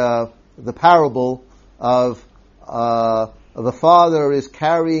the parable of a father is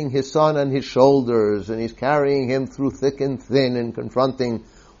carrying his son on his shoulders, and he's carrying him through thick and thin and confronting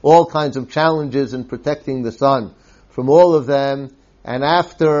all kinds of challenges and protecting the son from all of them. And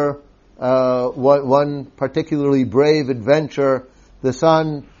after one particularly brave adventure, the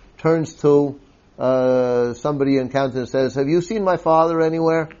son turns to somebody he encounters and says, "Have you seen my father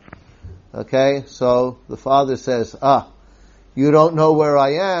anywhere?" Okay, so the father says, "You don't know where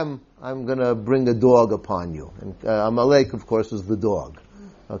I am. I'm going to bring a dog upon you." And Amalek, of course, is the dog.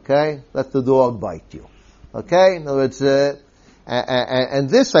 Okay, let the dog bite you. Okay, in other words, and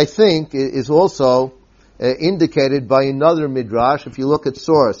this, I think, is also indicated by another midrash. If you look at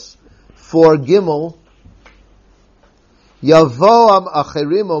source 4 Gimel, Yavo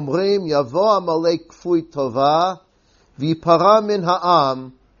acherim omrim, Yavo Amalek kfui tova, v'yipara min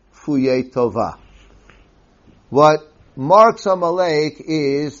ha'am kfuyei tova. What marks Amalek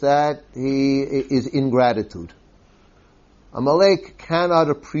is that he is ingratitude. Amalek cannot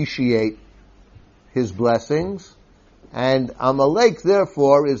appreciate his blessings, and Amalek,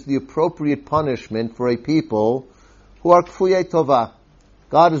 therefore, is the appropriate punishment for a people who are kfuyei tova.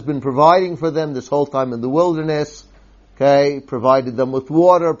 God has been providing for them this whole time in the wilderness. Okay, provided them with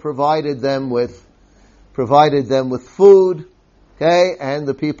water, provided them with food. Okay, and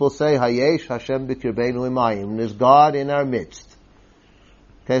the people say, Hayesh Hashem b'kirbeinu imayim. There's God in our midst.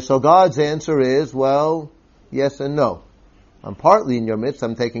 Okay, so God's answer is, well, yes and no. I'm partly in your midst,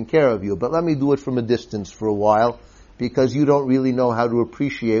 I'm taking care of you, but let me do it from a distance for a while, because you don't really know how to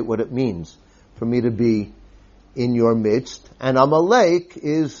appreciate what it means for me to be in your midst. And Amalek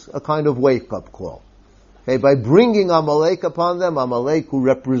is a kind of wake-up call. Okay, by bringing Amalek upon them, Amalek who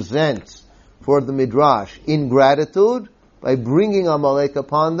represents for the Midrash ingratitude, by bringing Amalek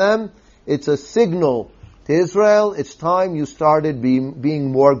upon them, it's a signal to Israel, it's time you started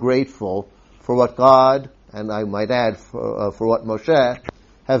being more grateful for what God, and I might add, for what Moshe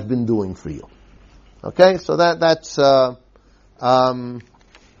have been doing for you. Okay, so that's those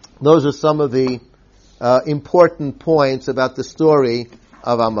are some of the important points about the story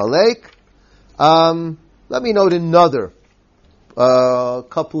of Amalek. Let me note another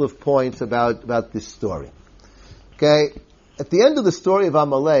couple of points about this story. Okay, at the end of the story of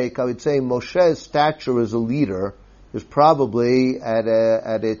Amalek, I would say Moshe's stature as a leader is probably at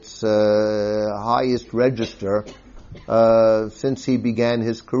its highest register since he began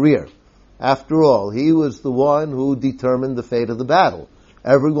his career. After all, he was the one who determined the fate of the battle.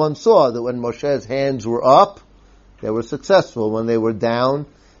 Everyone saw that when Moshe's hands were up, they were successful. When they were down,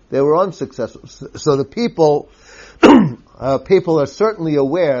 they were unsuccessful. So the people are certainly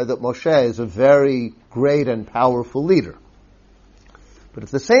aware that Moshe is a very great and powerful leader. But at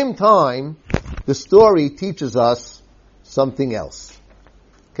the same time, the story teaches us something else.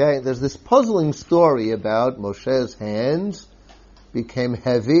 Okay, there's this puzzling story about Moshe's hands became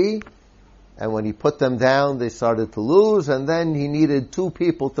heavy, and when he put them down, they started to lose, and then he needed 2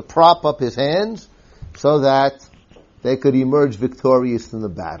 people to prop up his hands so that they could emerge victorious in the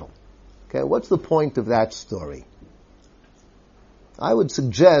battle. Okay, what's the point of that story? I would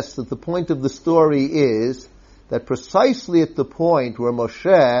suggest that the point of the story is that precisely at the point where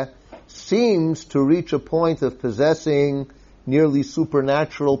Moshe seems to reach a point of possessing nearly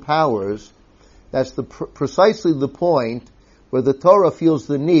supernatural powers, that's precisely the point where the Torah feels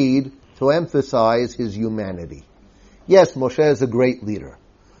the need to emphasize his humanity. Yes, Moshe is a great leader.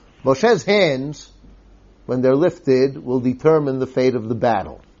 Moshe's hands, when they're lifted, will determine the fate of the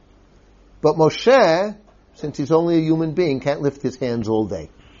battle. But Moshe, since he's only a human being, can't lift his hands all day.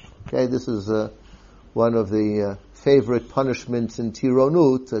 Okay, this is one of the favorite punishments in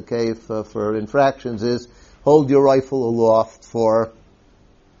Tironut, okay, for infractions is hold your rifle aloft for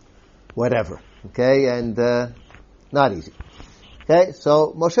whatever. Okay, and not easy. Okay,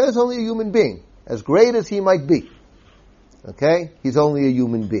 so Moshe is only a human being, as great as he might be. Okay, he's only a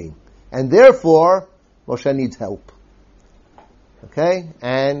human being. And therefore, Moshe needs help. Okay,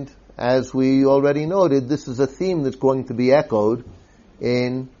 and as we already noted, this is a theme that's going to be echoed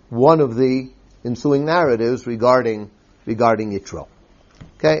in one of the ensuing narratives regarding Yitro.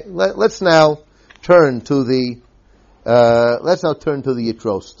 Okay, let's now turn to the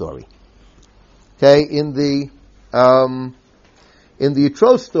Yitro story. Okay, in the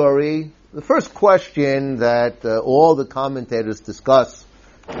Yitro story, the first question that all the commentators discuss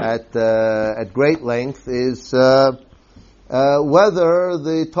at great length is whether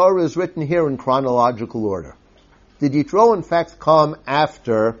the Torah is written here in chronological order. Did Yitro in fact come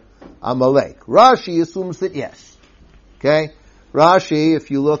after Amalek? Rashi assumes that yes. Okay, Rashi, if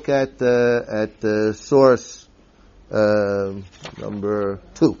you look at source number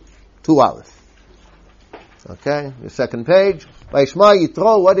 2 Aleph. Okay, the second page. Vayishma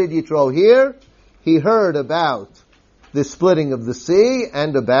Yitro, what did Yitro hear? He heard about the splitting of the sea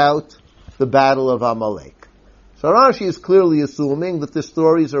and about the battle of Amalek. So Rashi is clearly assuming that the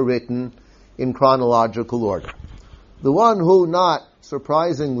stories are written in chronological order. The one who, not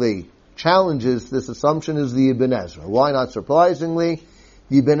surprisingly, challenges this assumption is the Ibn Ezra. Why not surprisingly?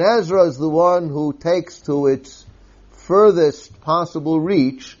 The Ibn Ezra is the one who takes to its furthest possible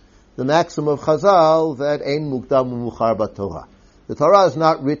reach the maxim of Chazal that Ein Mukdam U'Muchar BaTorah. The Torah is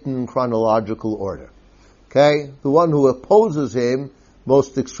not written in chronological order. Okay? The one who opposes him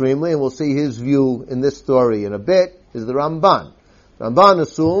most extremely, and we'll see his view in this story in a bit, is the Ramban. Ramban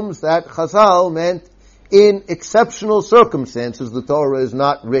assumes that Chazal meant in exceptional circumstances the Torah is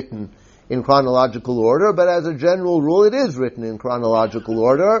not written in chronological order, but as a general rule it is written in chronological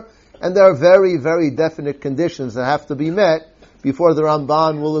order, and there are very, very definite conditions that have to be met before the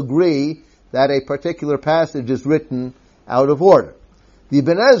Ramban will agree that a particular passage is written out of order. The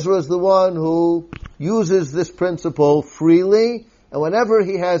Ibn Ezra is the one who uses this principle freely, and whenever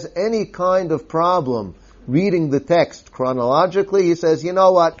he has any kind of problem reading the text chronologically, he says, you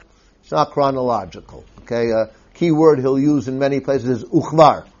know what, it's not chronological. Okay, a key word he'll use in many places is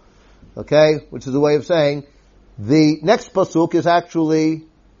uchvar. Okay, which is a way of saying the next pasuk is actually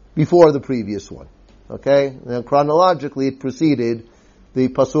before the previous one. Okay, and chronologically it preceded the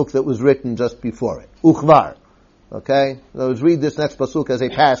pasuk that was written just before it. Uchvar. Okay, in other words, read this next pasuk as a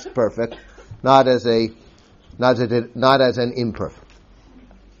past perfect, not as an imperfect.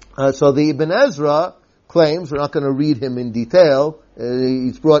 So the Ibn Ezra claims, we're not going to read him in detail.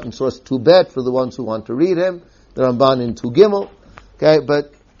 He's brought in source 2 Bet for the ones who want to read him. The Ramban in 2 Gimel. Okay,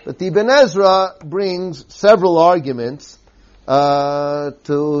 but the Ibn Ezra brings several arguments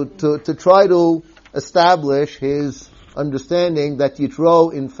to try to establish his understanding that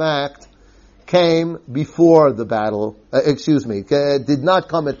Yitro, in fact, came before the battle, did not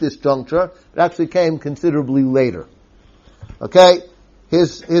come at this juncture, it actually came considerably later. Okay,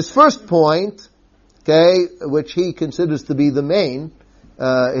 his first point, okay, which he considers to be the main,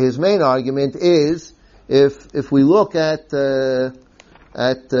 his main argument is, if we look at the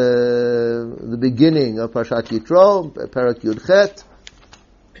beginning of Parshat Yitro, Parak Yud Chet,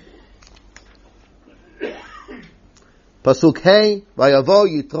 Pasuk Hey, Vayavo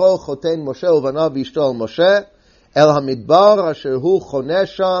Yitro Choten Moshe Uvanav Yishtol Moshe El Hamidbar Asher Hu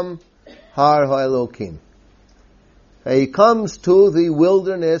Chonesham Har HaElokim. He comes to the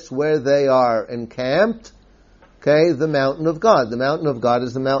wilderness where they are encamped, okay, the mountain of God. The mountain of God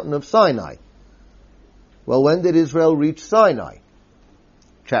is the mountain of Sinai. Well, when did Israel reach Sinai?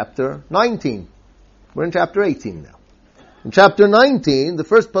 Chapter 19. We're in chapter 18 now. In chapter 19, the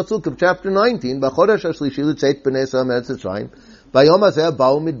first pasuk of chapter 19, B'chodesh hashlishi l'tzeit b'nei Yisrael me'eretz Mitzrayim, Bayom hazeh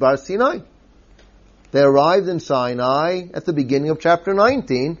ba'u midbar Sinai. They arrived in Sinai at the beginning of chapter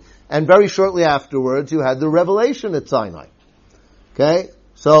 19, and very shortly afterwards you had the revelation at Sinai. Okay?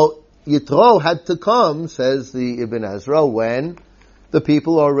 So, Yitro had to come, says the Ibn Ezra, when the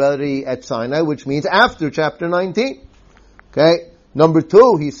people are already at Sinai, which means after chapter 19. Okay? Number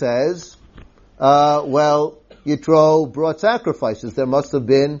 2, he says, Yitro brought sacrifices. There must have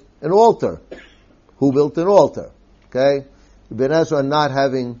been an altar. Who built an altar? Okay? Ibn Ezra, not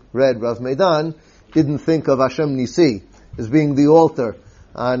having read Rav Meidan, didn't think of Hashem Nisi as being the altar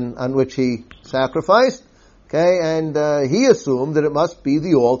on which he sacrificed. Okay, and he assumed that it must be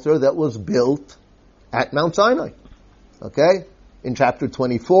the altar that was built at Mount Sinai. Okay, in chapter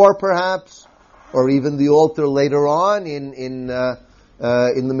 24, perhaps, or even the altar later on in the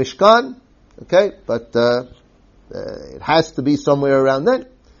Mishkan. Okay, but it has to be somewhere around then.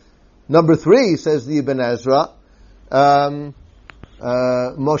 Number 3, says the Ibn Ezra,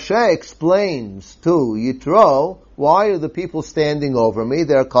 Moshe explains to Yitro, why are the people standing over me?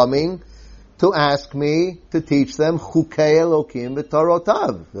 They're coming to ask me to teach them Chukei Elokim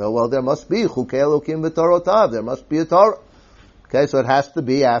v'Torotav. Well, there must be Chukei Elokim v'Torotav. There must be a Torah. Okay, so it has to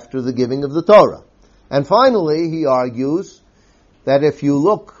be after the giving of the Torah. And finally, he argues that if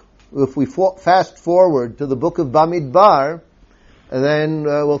we fast forward to the book of Bamidbar, then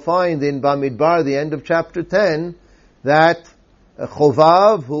we'll find in Bamidbar, the end of chapter 10, that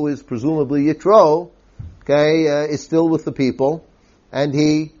Chovav, who is presumably Yitro, is still with the people, and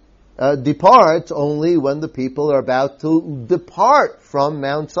he departs only when the people are about to depart from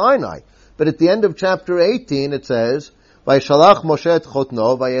Mount Sinai. But at the end of chapter 18, it says, Vayishalach Moshe et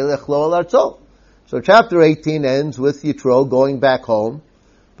chotno vayelech lo al arzo. So chapter 18 ends with Yitro going back home,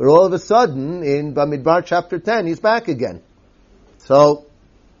 but all of a sudden, in Bamidbar chapter 10, he's back again. So,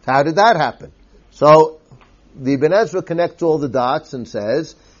 how did that happen? So, the Ibn Ezra connects all the dots and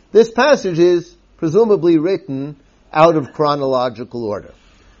says, this passage is presumably written out of chronological order.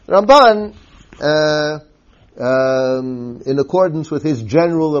 The Ramban, in accordance with his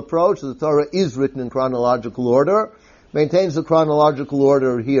general approach, the Torah is written in chronological order, maintains the chronological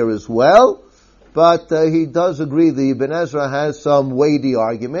order here as well, but he does agree the Ibn Ezra has some weighty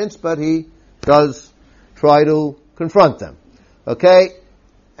arguments, but he does try to confront them. Okay?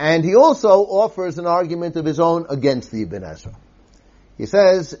 And he also offers an argument of his own against the Ibn Ezra. He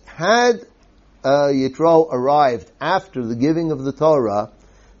says, had Yitro arrived after the giving of the Torah,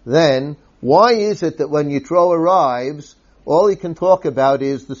 then why is it that when Yitro arrives, all he can talk about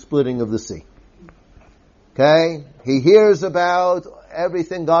is the splitting of the sea? Okay? He hears about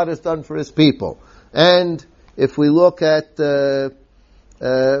everything God has done for his people. And if we look at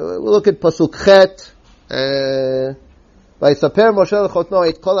Pasuk Chet, ויספר משה לחותנו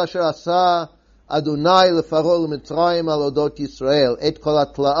את כל אשר עשה אדוני לפרעה ולמצרים על אודות ישראל, את כל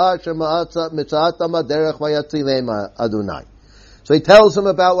התלאה אשר מצאתם בדרך ויצילם אדוני. So he tells them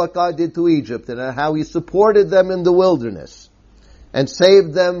about what God did to Egypt and how he supported them in the wilderness and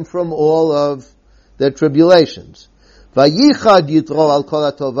saved them from all of their tribulations. ויחד יתרו על כל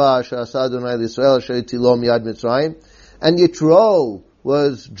הטובה אשר עשה אדוני לישראל אשר הצילו מיד מצרים. And Yitro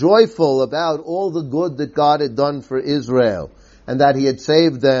was joyful about all the good that God had done for Israel, and that he had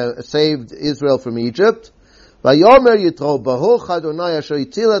saved Israel from Egypt. Vayomer Yitro, Baruch Adonai asher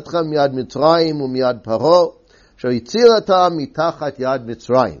hitzil etchem miyad Mitzrayim umiyad Paro, asher hitzil etam mitachat yad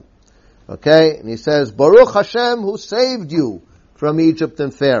Mitzrayim. Okay, and he says, Baruch Hashem who saved you from Egypt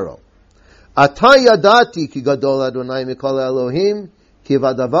and Pharaoh. Ata yadati ki gadol Adonai mikol Elohim, ki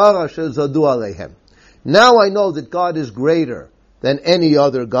vadavar asher zadu aleihem. Now I know that God is greater than any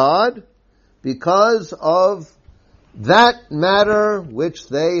other God, because of that matter which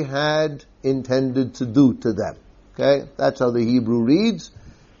they had intended to do to them. Okay? That's how the Hebrew reads.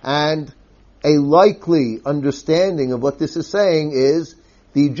 And a likely understanding of what this is saying is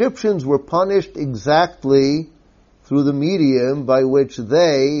the Egyptians were punished exactly through the medium by which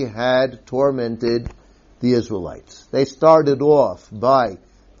they had tormented the Israelites. They started off by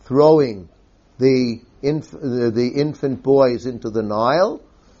throwing the infant boys into the Nile,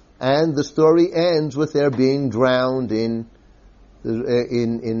 and the story ends with their being drowned in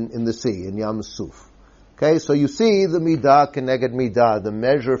the sea, in Yam Suf. Okay, so you see the midah keneged midah, the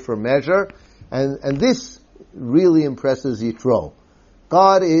measure for measure, and this really impresses Yitro.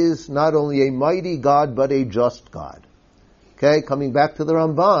 God is not only a mighty God, but a just God. Okay, coming back to the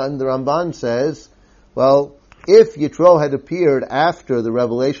Ramban says, well, if Yitro had appeared after the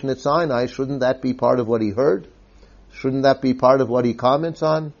revelation at Sinai, shouldn't that be part of what he heard? Shouldn't that be part of what he comments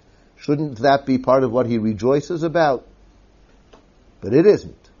on? Shouldn't that be part of what he rejoices about? But it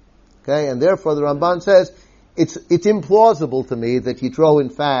isn't. Okay, and therefore the Ramban says, it's implausible to me that Yitro in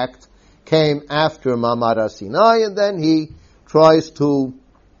fact came after Ma'amad Sinai, and then he tries to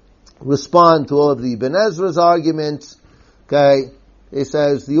respond to all of the Ibn Ezra's arguments. Okay, he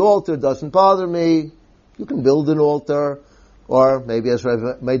says, the altar doesn't bother me. You can build an altar, or maybe as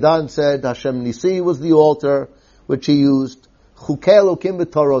Rav Maidan said, Hashem Nisi was the altar which he used. Chukei Elokim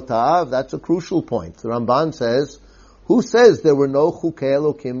v'Torotav, that's a crucial point. The Ramban says, who says there were no Chukei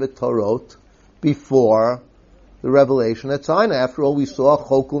Elokim v'Torot before the revelation at Sinai? After all, we saw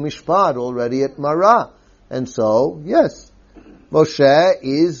Chok u'Mishpat already at Marah. And so, yes, Moshe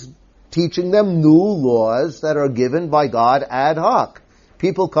is teaching them new laws that are given by God ad hoc.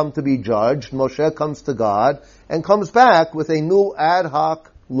 People come to be judged, Moshe comes to God, and comes back with a new ad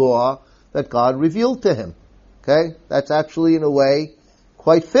hoc law that God revealed to him. Okay? That's actually, in a way,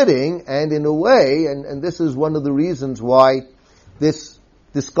 quite fitting, and in a way, and this is one of the reasons why this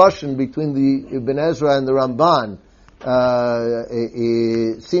discussion between the Ibn Ezra and the Ramban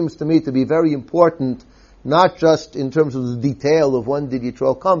seems to me to be very important, not just in terms of the detail of when did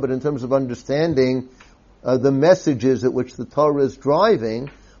Yitro come, but in terms of understanding the messages at which the Torah is driving.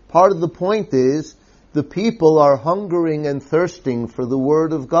 Part of the point is the people are hungering and thirsting for the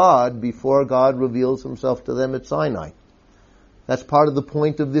Word of God before God reveals Himself to them at Sinai. That's part of the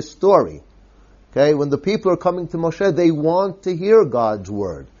point of this story. Okay, when the people are coming to Moshe, they want to hear God's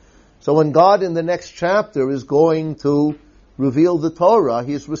Word. So when God in the next chapter is going to reveal the Torah,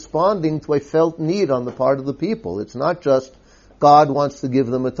 He's responding to a felt need on the part of the people. It's not just God wants to give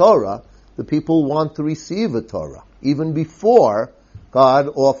them a Torah. The people want to receive a Torah, even before God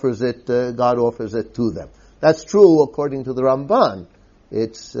offers it to them. That's true according to the Ramban.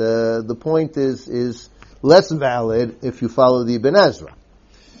 It's, the point is less valid if you follow the Ibn Ezra.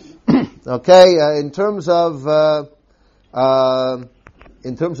 Okay, in terms of the Har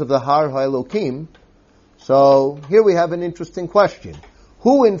HaElokim, so here we have an interesting question.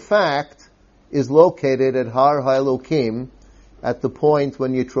 Who in fact is located at Har HaElokim at the point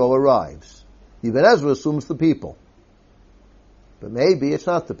when Yitro arrives? Ibn Ezra assumes the people. But maybe it's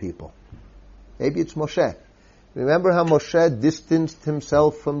not the people. Maybe it's Moshe. Remember how Moshe distanced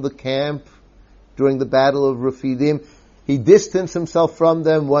himself from the camp during the battle of Refidim? He distanced himself from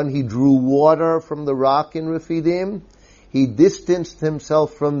them when he drew water from the rock in Refidim. He distanced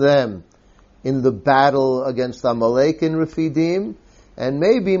himself from them in the battle against Amalek in Refidim. And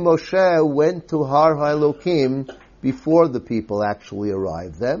maybe Moshe went to Har HaElokim before the people actually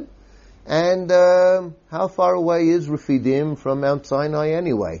arrived then. And how far away is Refidim from Mount Sinai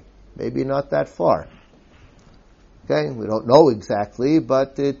anyway? Maybe not that far. Okay, we don't know exactly,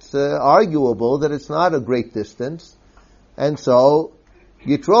 but it's arguable that it's not a great distance. And so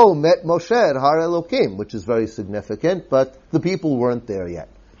Yitro met Moshe at Har HaElokim, which is very significant, but the people weren't there yet.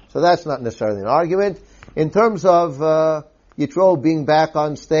 So that's not necessarily an argument. In terms of Yitro being back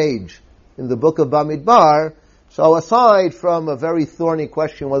on stage in the book of Bamidbar, so aside from a very thorny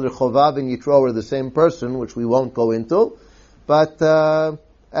question whether Chovav and Yitro are the same person, which we won't go into, but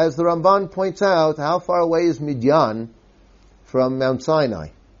as the Ramban points out, how far away is Midian from Mount Sinai?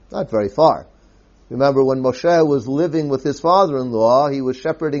 Not very far. Remember when Moshe was living with his father-in-law, he was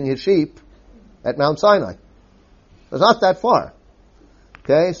shepherding his sheep at Mount Sinai. It's not that far.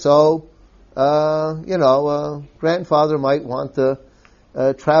 Okay, so, grandfather might want to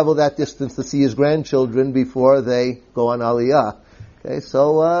travel that distance to see his grandchildren before they go on Aliyah. Okay,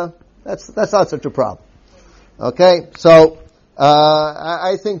 so that's not such a problem. Okay, so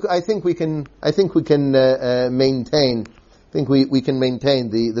I think we can maintain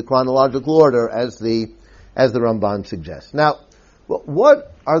the chronological order as the Ramban suggests. Now,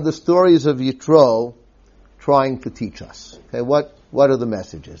 what are the stories of Yitro trying to teach us? Okay, what are the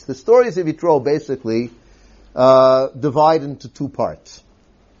messages? The stories of Yitro basically divide into two parts.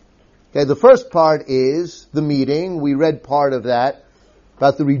 Okay, the first part is the meeting. We read part of that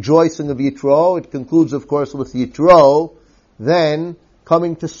about the rejoicing of Yitro. It concludes, of course, with Yitro then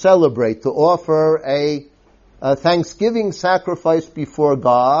coming to celebrate, to offer a thanksgiving sacrifice before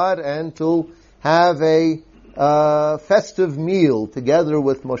God and to have a festive meal together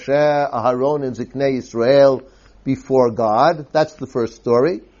with Moshe, Aharon, and Ziknei Yisrael before God. That's the first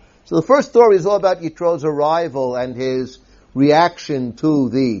story. So the first story is all about Yitro's arrival and his reaction to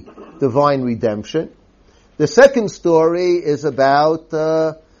the divine redemption. The second story is about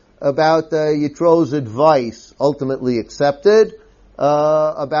Yitro's advice, ultimately accepted,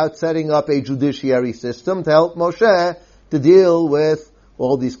 about setting up a judiciary system to help Moshe to deal with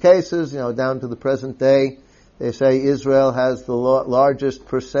all these cases, down to the present day. They say Israel has the largest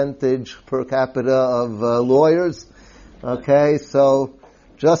percentage per capita of lawyers. Okay, so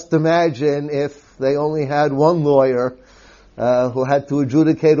just imagine if they only had one lawyer who had to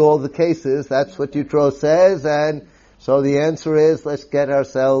adjudicate all the cases. That's what Yitro says, and so the answer is, let's get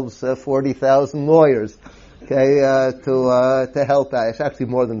ourselves 40,000 lawyers, okay, to help out. It's actually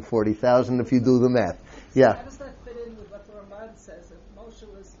more than 40,000 if you do the math. Yeah. How does that fit in with what the Ramban says? If Moshe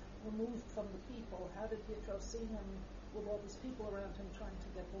was removed from the people, how did Yitro see him with all these people around him trying to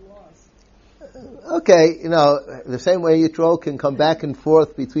get the laws? Okay, the same way Yitro can come back and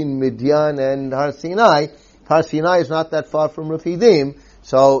forth between Midian and Har Sinai. Har Sinai is not that far from Refidim,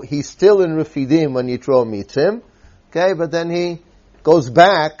 so he's still in Refidim when Yitro meets him. Okay, but then he goes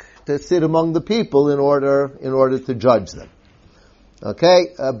back to sit among the people in order to judge them.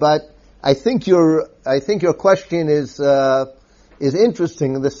 Okay, but I think your question is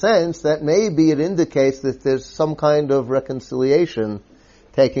interesting in the sense that maybe it indicates that there's some kind of reconciliation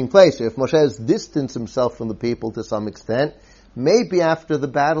taking place. If Moshe has distanced himself from the people to some extent, maybe after the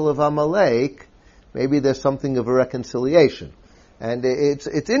battle of Amalek, maybe there's something of a reconciliation. And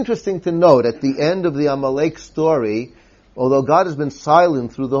it's interesting to note at the end of the Amalek story, although God has been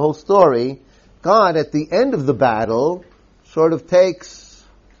silent through the whole story, God at the end of the battle sort of takes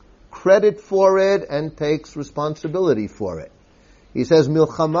credit for it and takes responsibility for it. He says,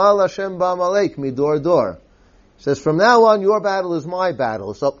 Milchama Lashem ba'Amalek midor dor. He says, from now on, your battle is my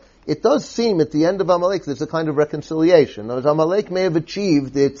battle. So it does seem at the end of Amalek there's a kind of reconciliation. As Amalek may have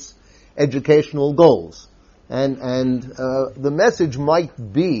achieved its educational goals. And the message might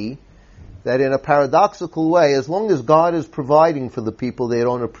be that in a paradoxical way, as long as God is providing for the people, they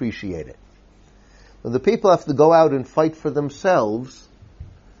don't appreciate it. When the people have to go out and fight for themselves,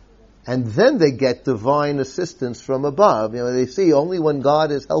 and then they get divine assistance from above. They see only when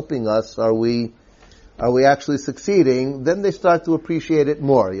God is helping us are we actually succeeding. Then they start to appreciate it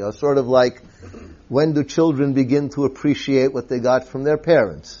more. Sort of like when do children begin to appreciate what they got from their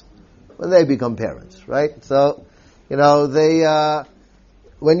parents? When they become parents, right? So,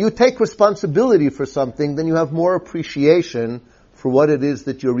 when you take responsibility for something, then you have more appreciation for what it is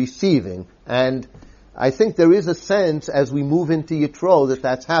that you're receiving. And I think there is a sense as we move into Yitro that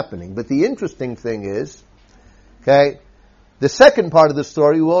that's happening. But the interesting thing is, the second part of the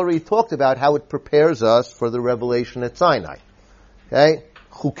story, we already talked about how it prepares us for the revelation at Sinai. Chukei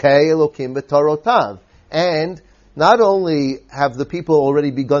Elokim v'Torotav. And not only have the people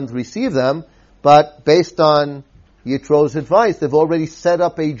already begun to receive them, but based on Yitro's advice, they've already set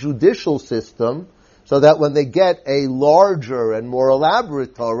up a judicial system so that when they get a larger and more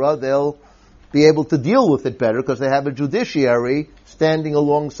elaborate Torah, they'll be able to deal with it better because they have a judiciary standing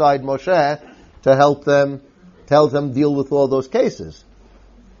alongside Moshe to help them deal with all those cases.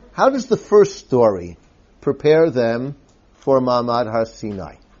 How does the first story prepare them for Ma'amad Har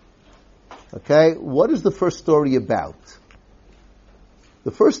Sinai? Okay, what is the first story about?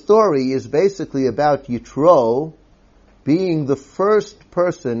 The first story is basically about Yitro being the first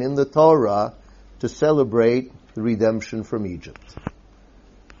person in the Torah to celebrate the redemption from Egypt.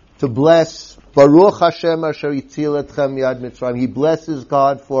 To bless Baruch Hashem asher yitzil etchem yad Mitzrayim. He blesses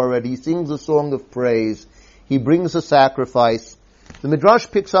God for it. He sings a song of praise. He brings a sacrifice. The Midrash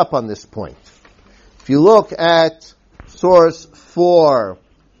picks up on this point. If you look at source 5,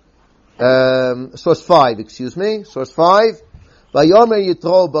 source 5. Vayomer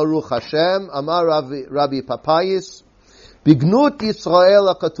Yitro Baruch Hashem, Amar Rabbi Papayis, Bignud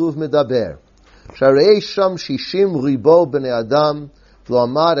Yisrael HaKatuv Medaber, Sharei Sham Shishim Ribo Bnei Adam, Lo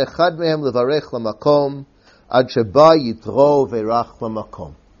Amar Echad Mehem Levarech Lamakom, Ad Sheba Yitro Verach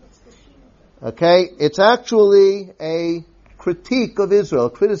Lamakom. Okay, it's actually a critique of Israel, a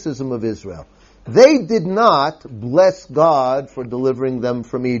criticism of Israel. They did not bless God for delivering them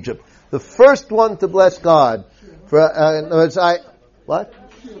from Egypt. The first one to bless God Shirat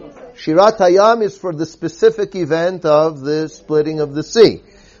Hayam is for the specific event of the splitting of the sea.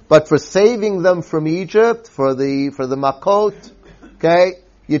 But for saving them from Egypt, for the Makot,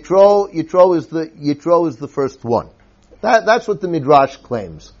 Yitro is the first one. That's what the Midrash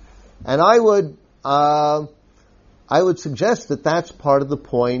claims. And I would suggest that that's part of the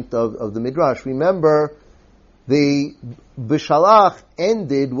point of the Midrash. Remember, the Bishalach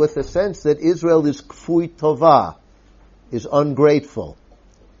ended with a sense that Israel is kfui tova, is ungrateful.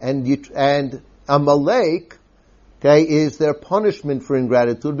 And Amalek, is their punishment for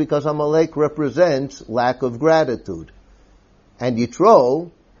ingratitude because Amalek represents lack of gratitude. And Yitro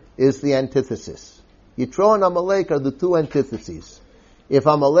is the antithesis. Yitro and Amalek are the two antitheses. If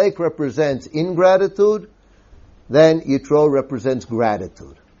Amalek represents ingratitude, then Yitro represents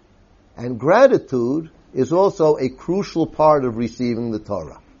gratitude. And gratitude is also a crucial part of receiving the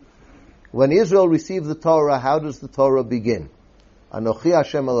Torah. When Israel received the Torah, how does the Torah begin? Anochi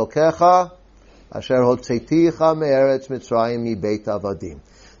Hashem Elokecha, Asher Hotzeiticha me'eretz Mitzrayim mibeit avadim.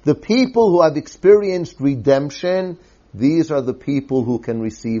 The people who have experienced redemption, these are the people who can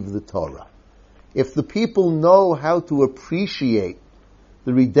receive the Torah. If the people know how to appreciate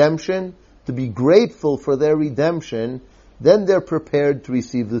the redemption, to be grateful for their redemption, then they're prepared to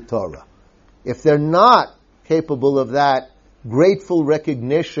receive the Torah. If they're not capable of that grateful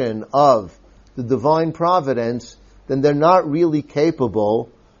recognition of the divine providence, then they're not really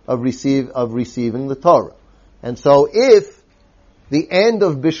capable of receiving the Torah. And so if the end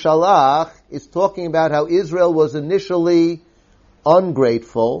of Bishalach is talking about how Israel was initially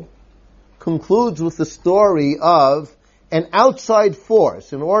ungrateful, concludes with the story of an outside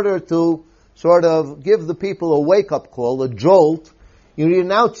force. In order to sort of give the people a wake-up call, a jolt, you need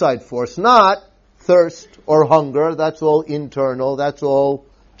an outside force, not thirst or hunger. That's all internal. That's all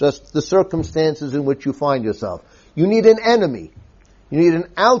just the circumstances in which you find yourself. You need an enemy. You need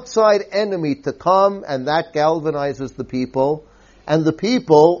an outside enemy to come, and that galvanizes the people. And the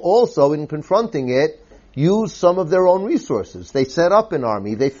people also, in confronting it, use some of their own resources. They set up an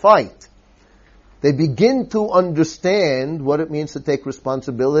army. They fight. They begin to understand what it means to take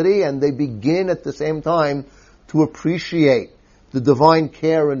responsibility, and they begin at the same time to appreciate the divine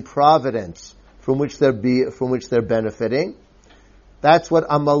care and providence from which they're benefiting. That's what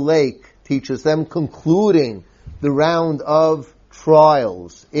Amalek teaches them, concluding the round of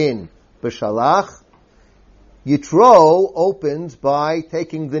trials in Beshalach. Yitro opens by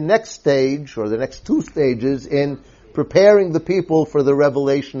taking the next stage, or the next two stages, in preparing the people for the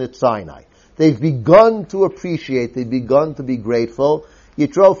revelation at Sinai. They've begun to appreciate, they've begun to be grateful.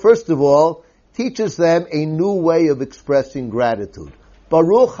 Yitro, first of all, teaches them a new way of expressing gratitude.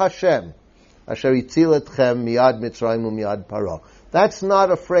 Baruch Hashem, asher hitzil etchem miyad Mitzrayim u'miyad Paro. That's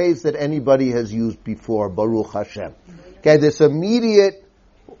not a phrase that anybody has used before, Baruch Hashem. Okay, this immediate,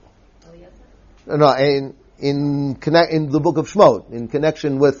 in the book of Shemot, in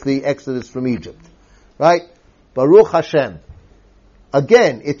connection with the Exodus from Egypt. Right? Baruch Hashem.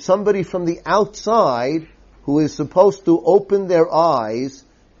 Again, it's somebody from the outside who is supposed to open their eyes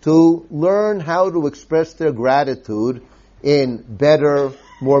to learn how to express their gratitude in better,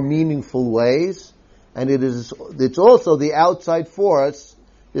 more meaningful ways. And it's also the outside force,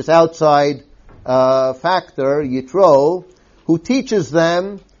 this outside factor, Yitro, who teaches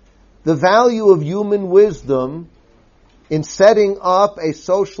them the value of human wisdom in setting up a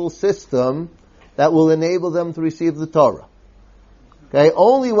social system that will enable them to receive the Torah. Okay,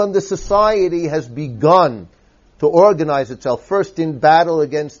 only when the society has begun to organize itself, first in battle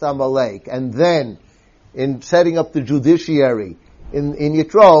against Amalek, and then in setting up the judiciary in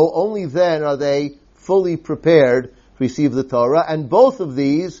Yitro, only then are they fully prepared to receive the Torah. And both of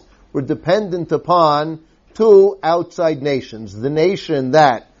these were dependent upon two outside nations. The nation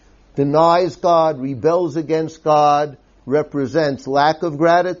that denies God, rebels against God, represents lack of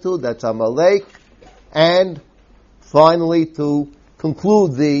gratitude, that's Amalek. And finally, to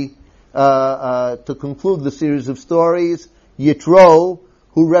conclude the series of stories, Yitro,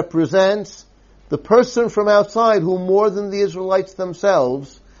 who represents the person from outside who, more than the Israelites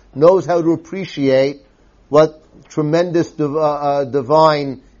themselves, knows how to appreciate what tremendous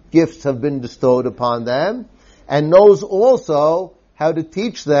divine gifts have been bestowed upon them, and knows also how to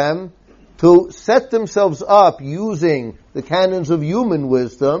teach them to set themselves up using the canons of human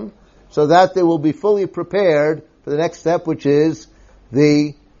wisdom so that they will be fully prepared for the next step, which is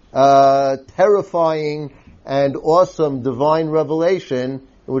the terrifying and awesome divine revelation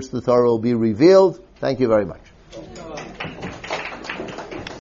in which the Torah will be revealed. Thank you very much.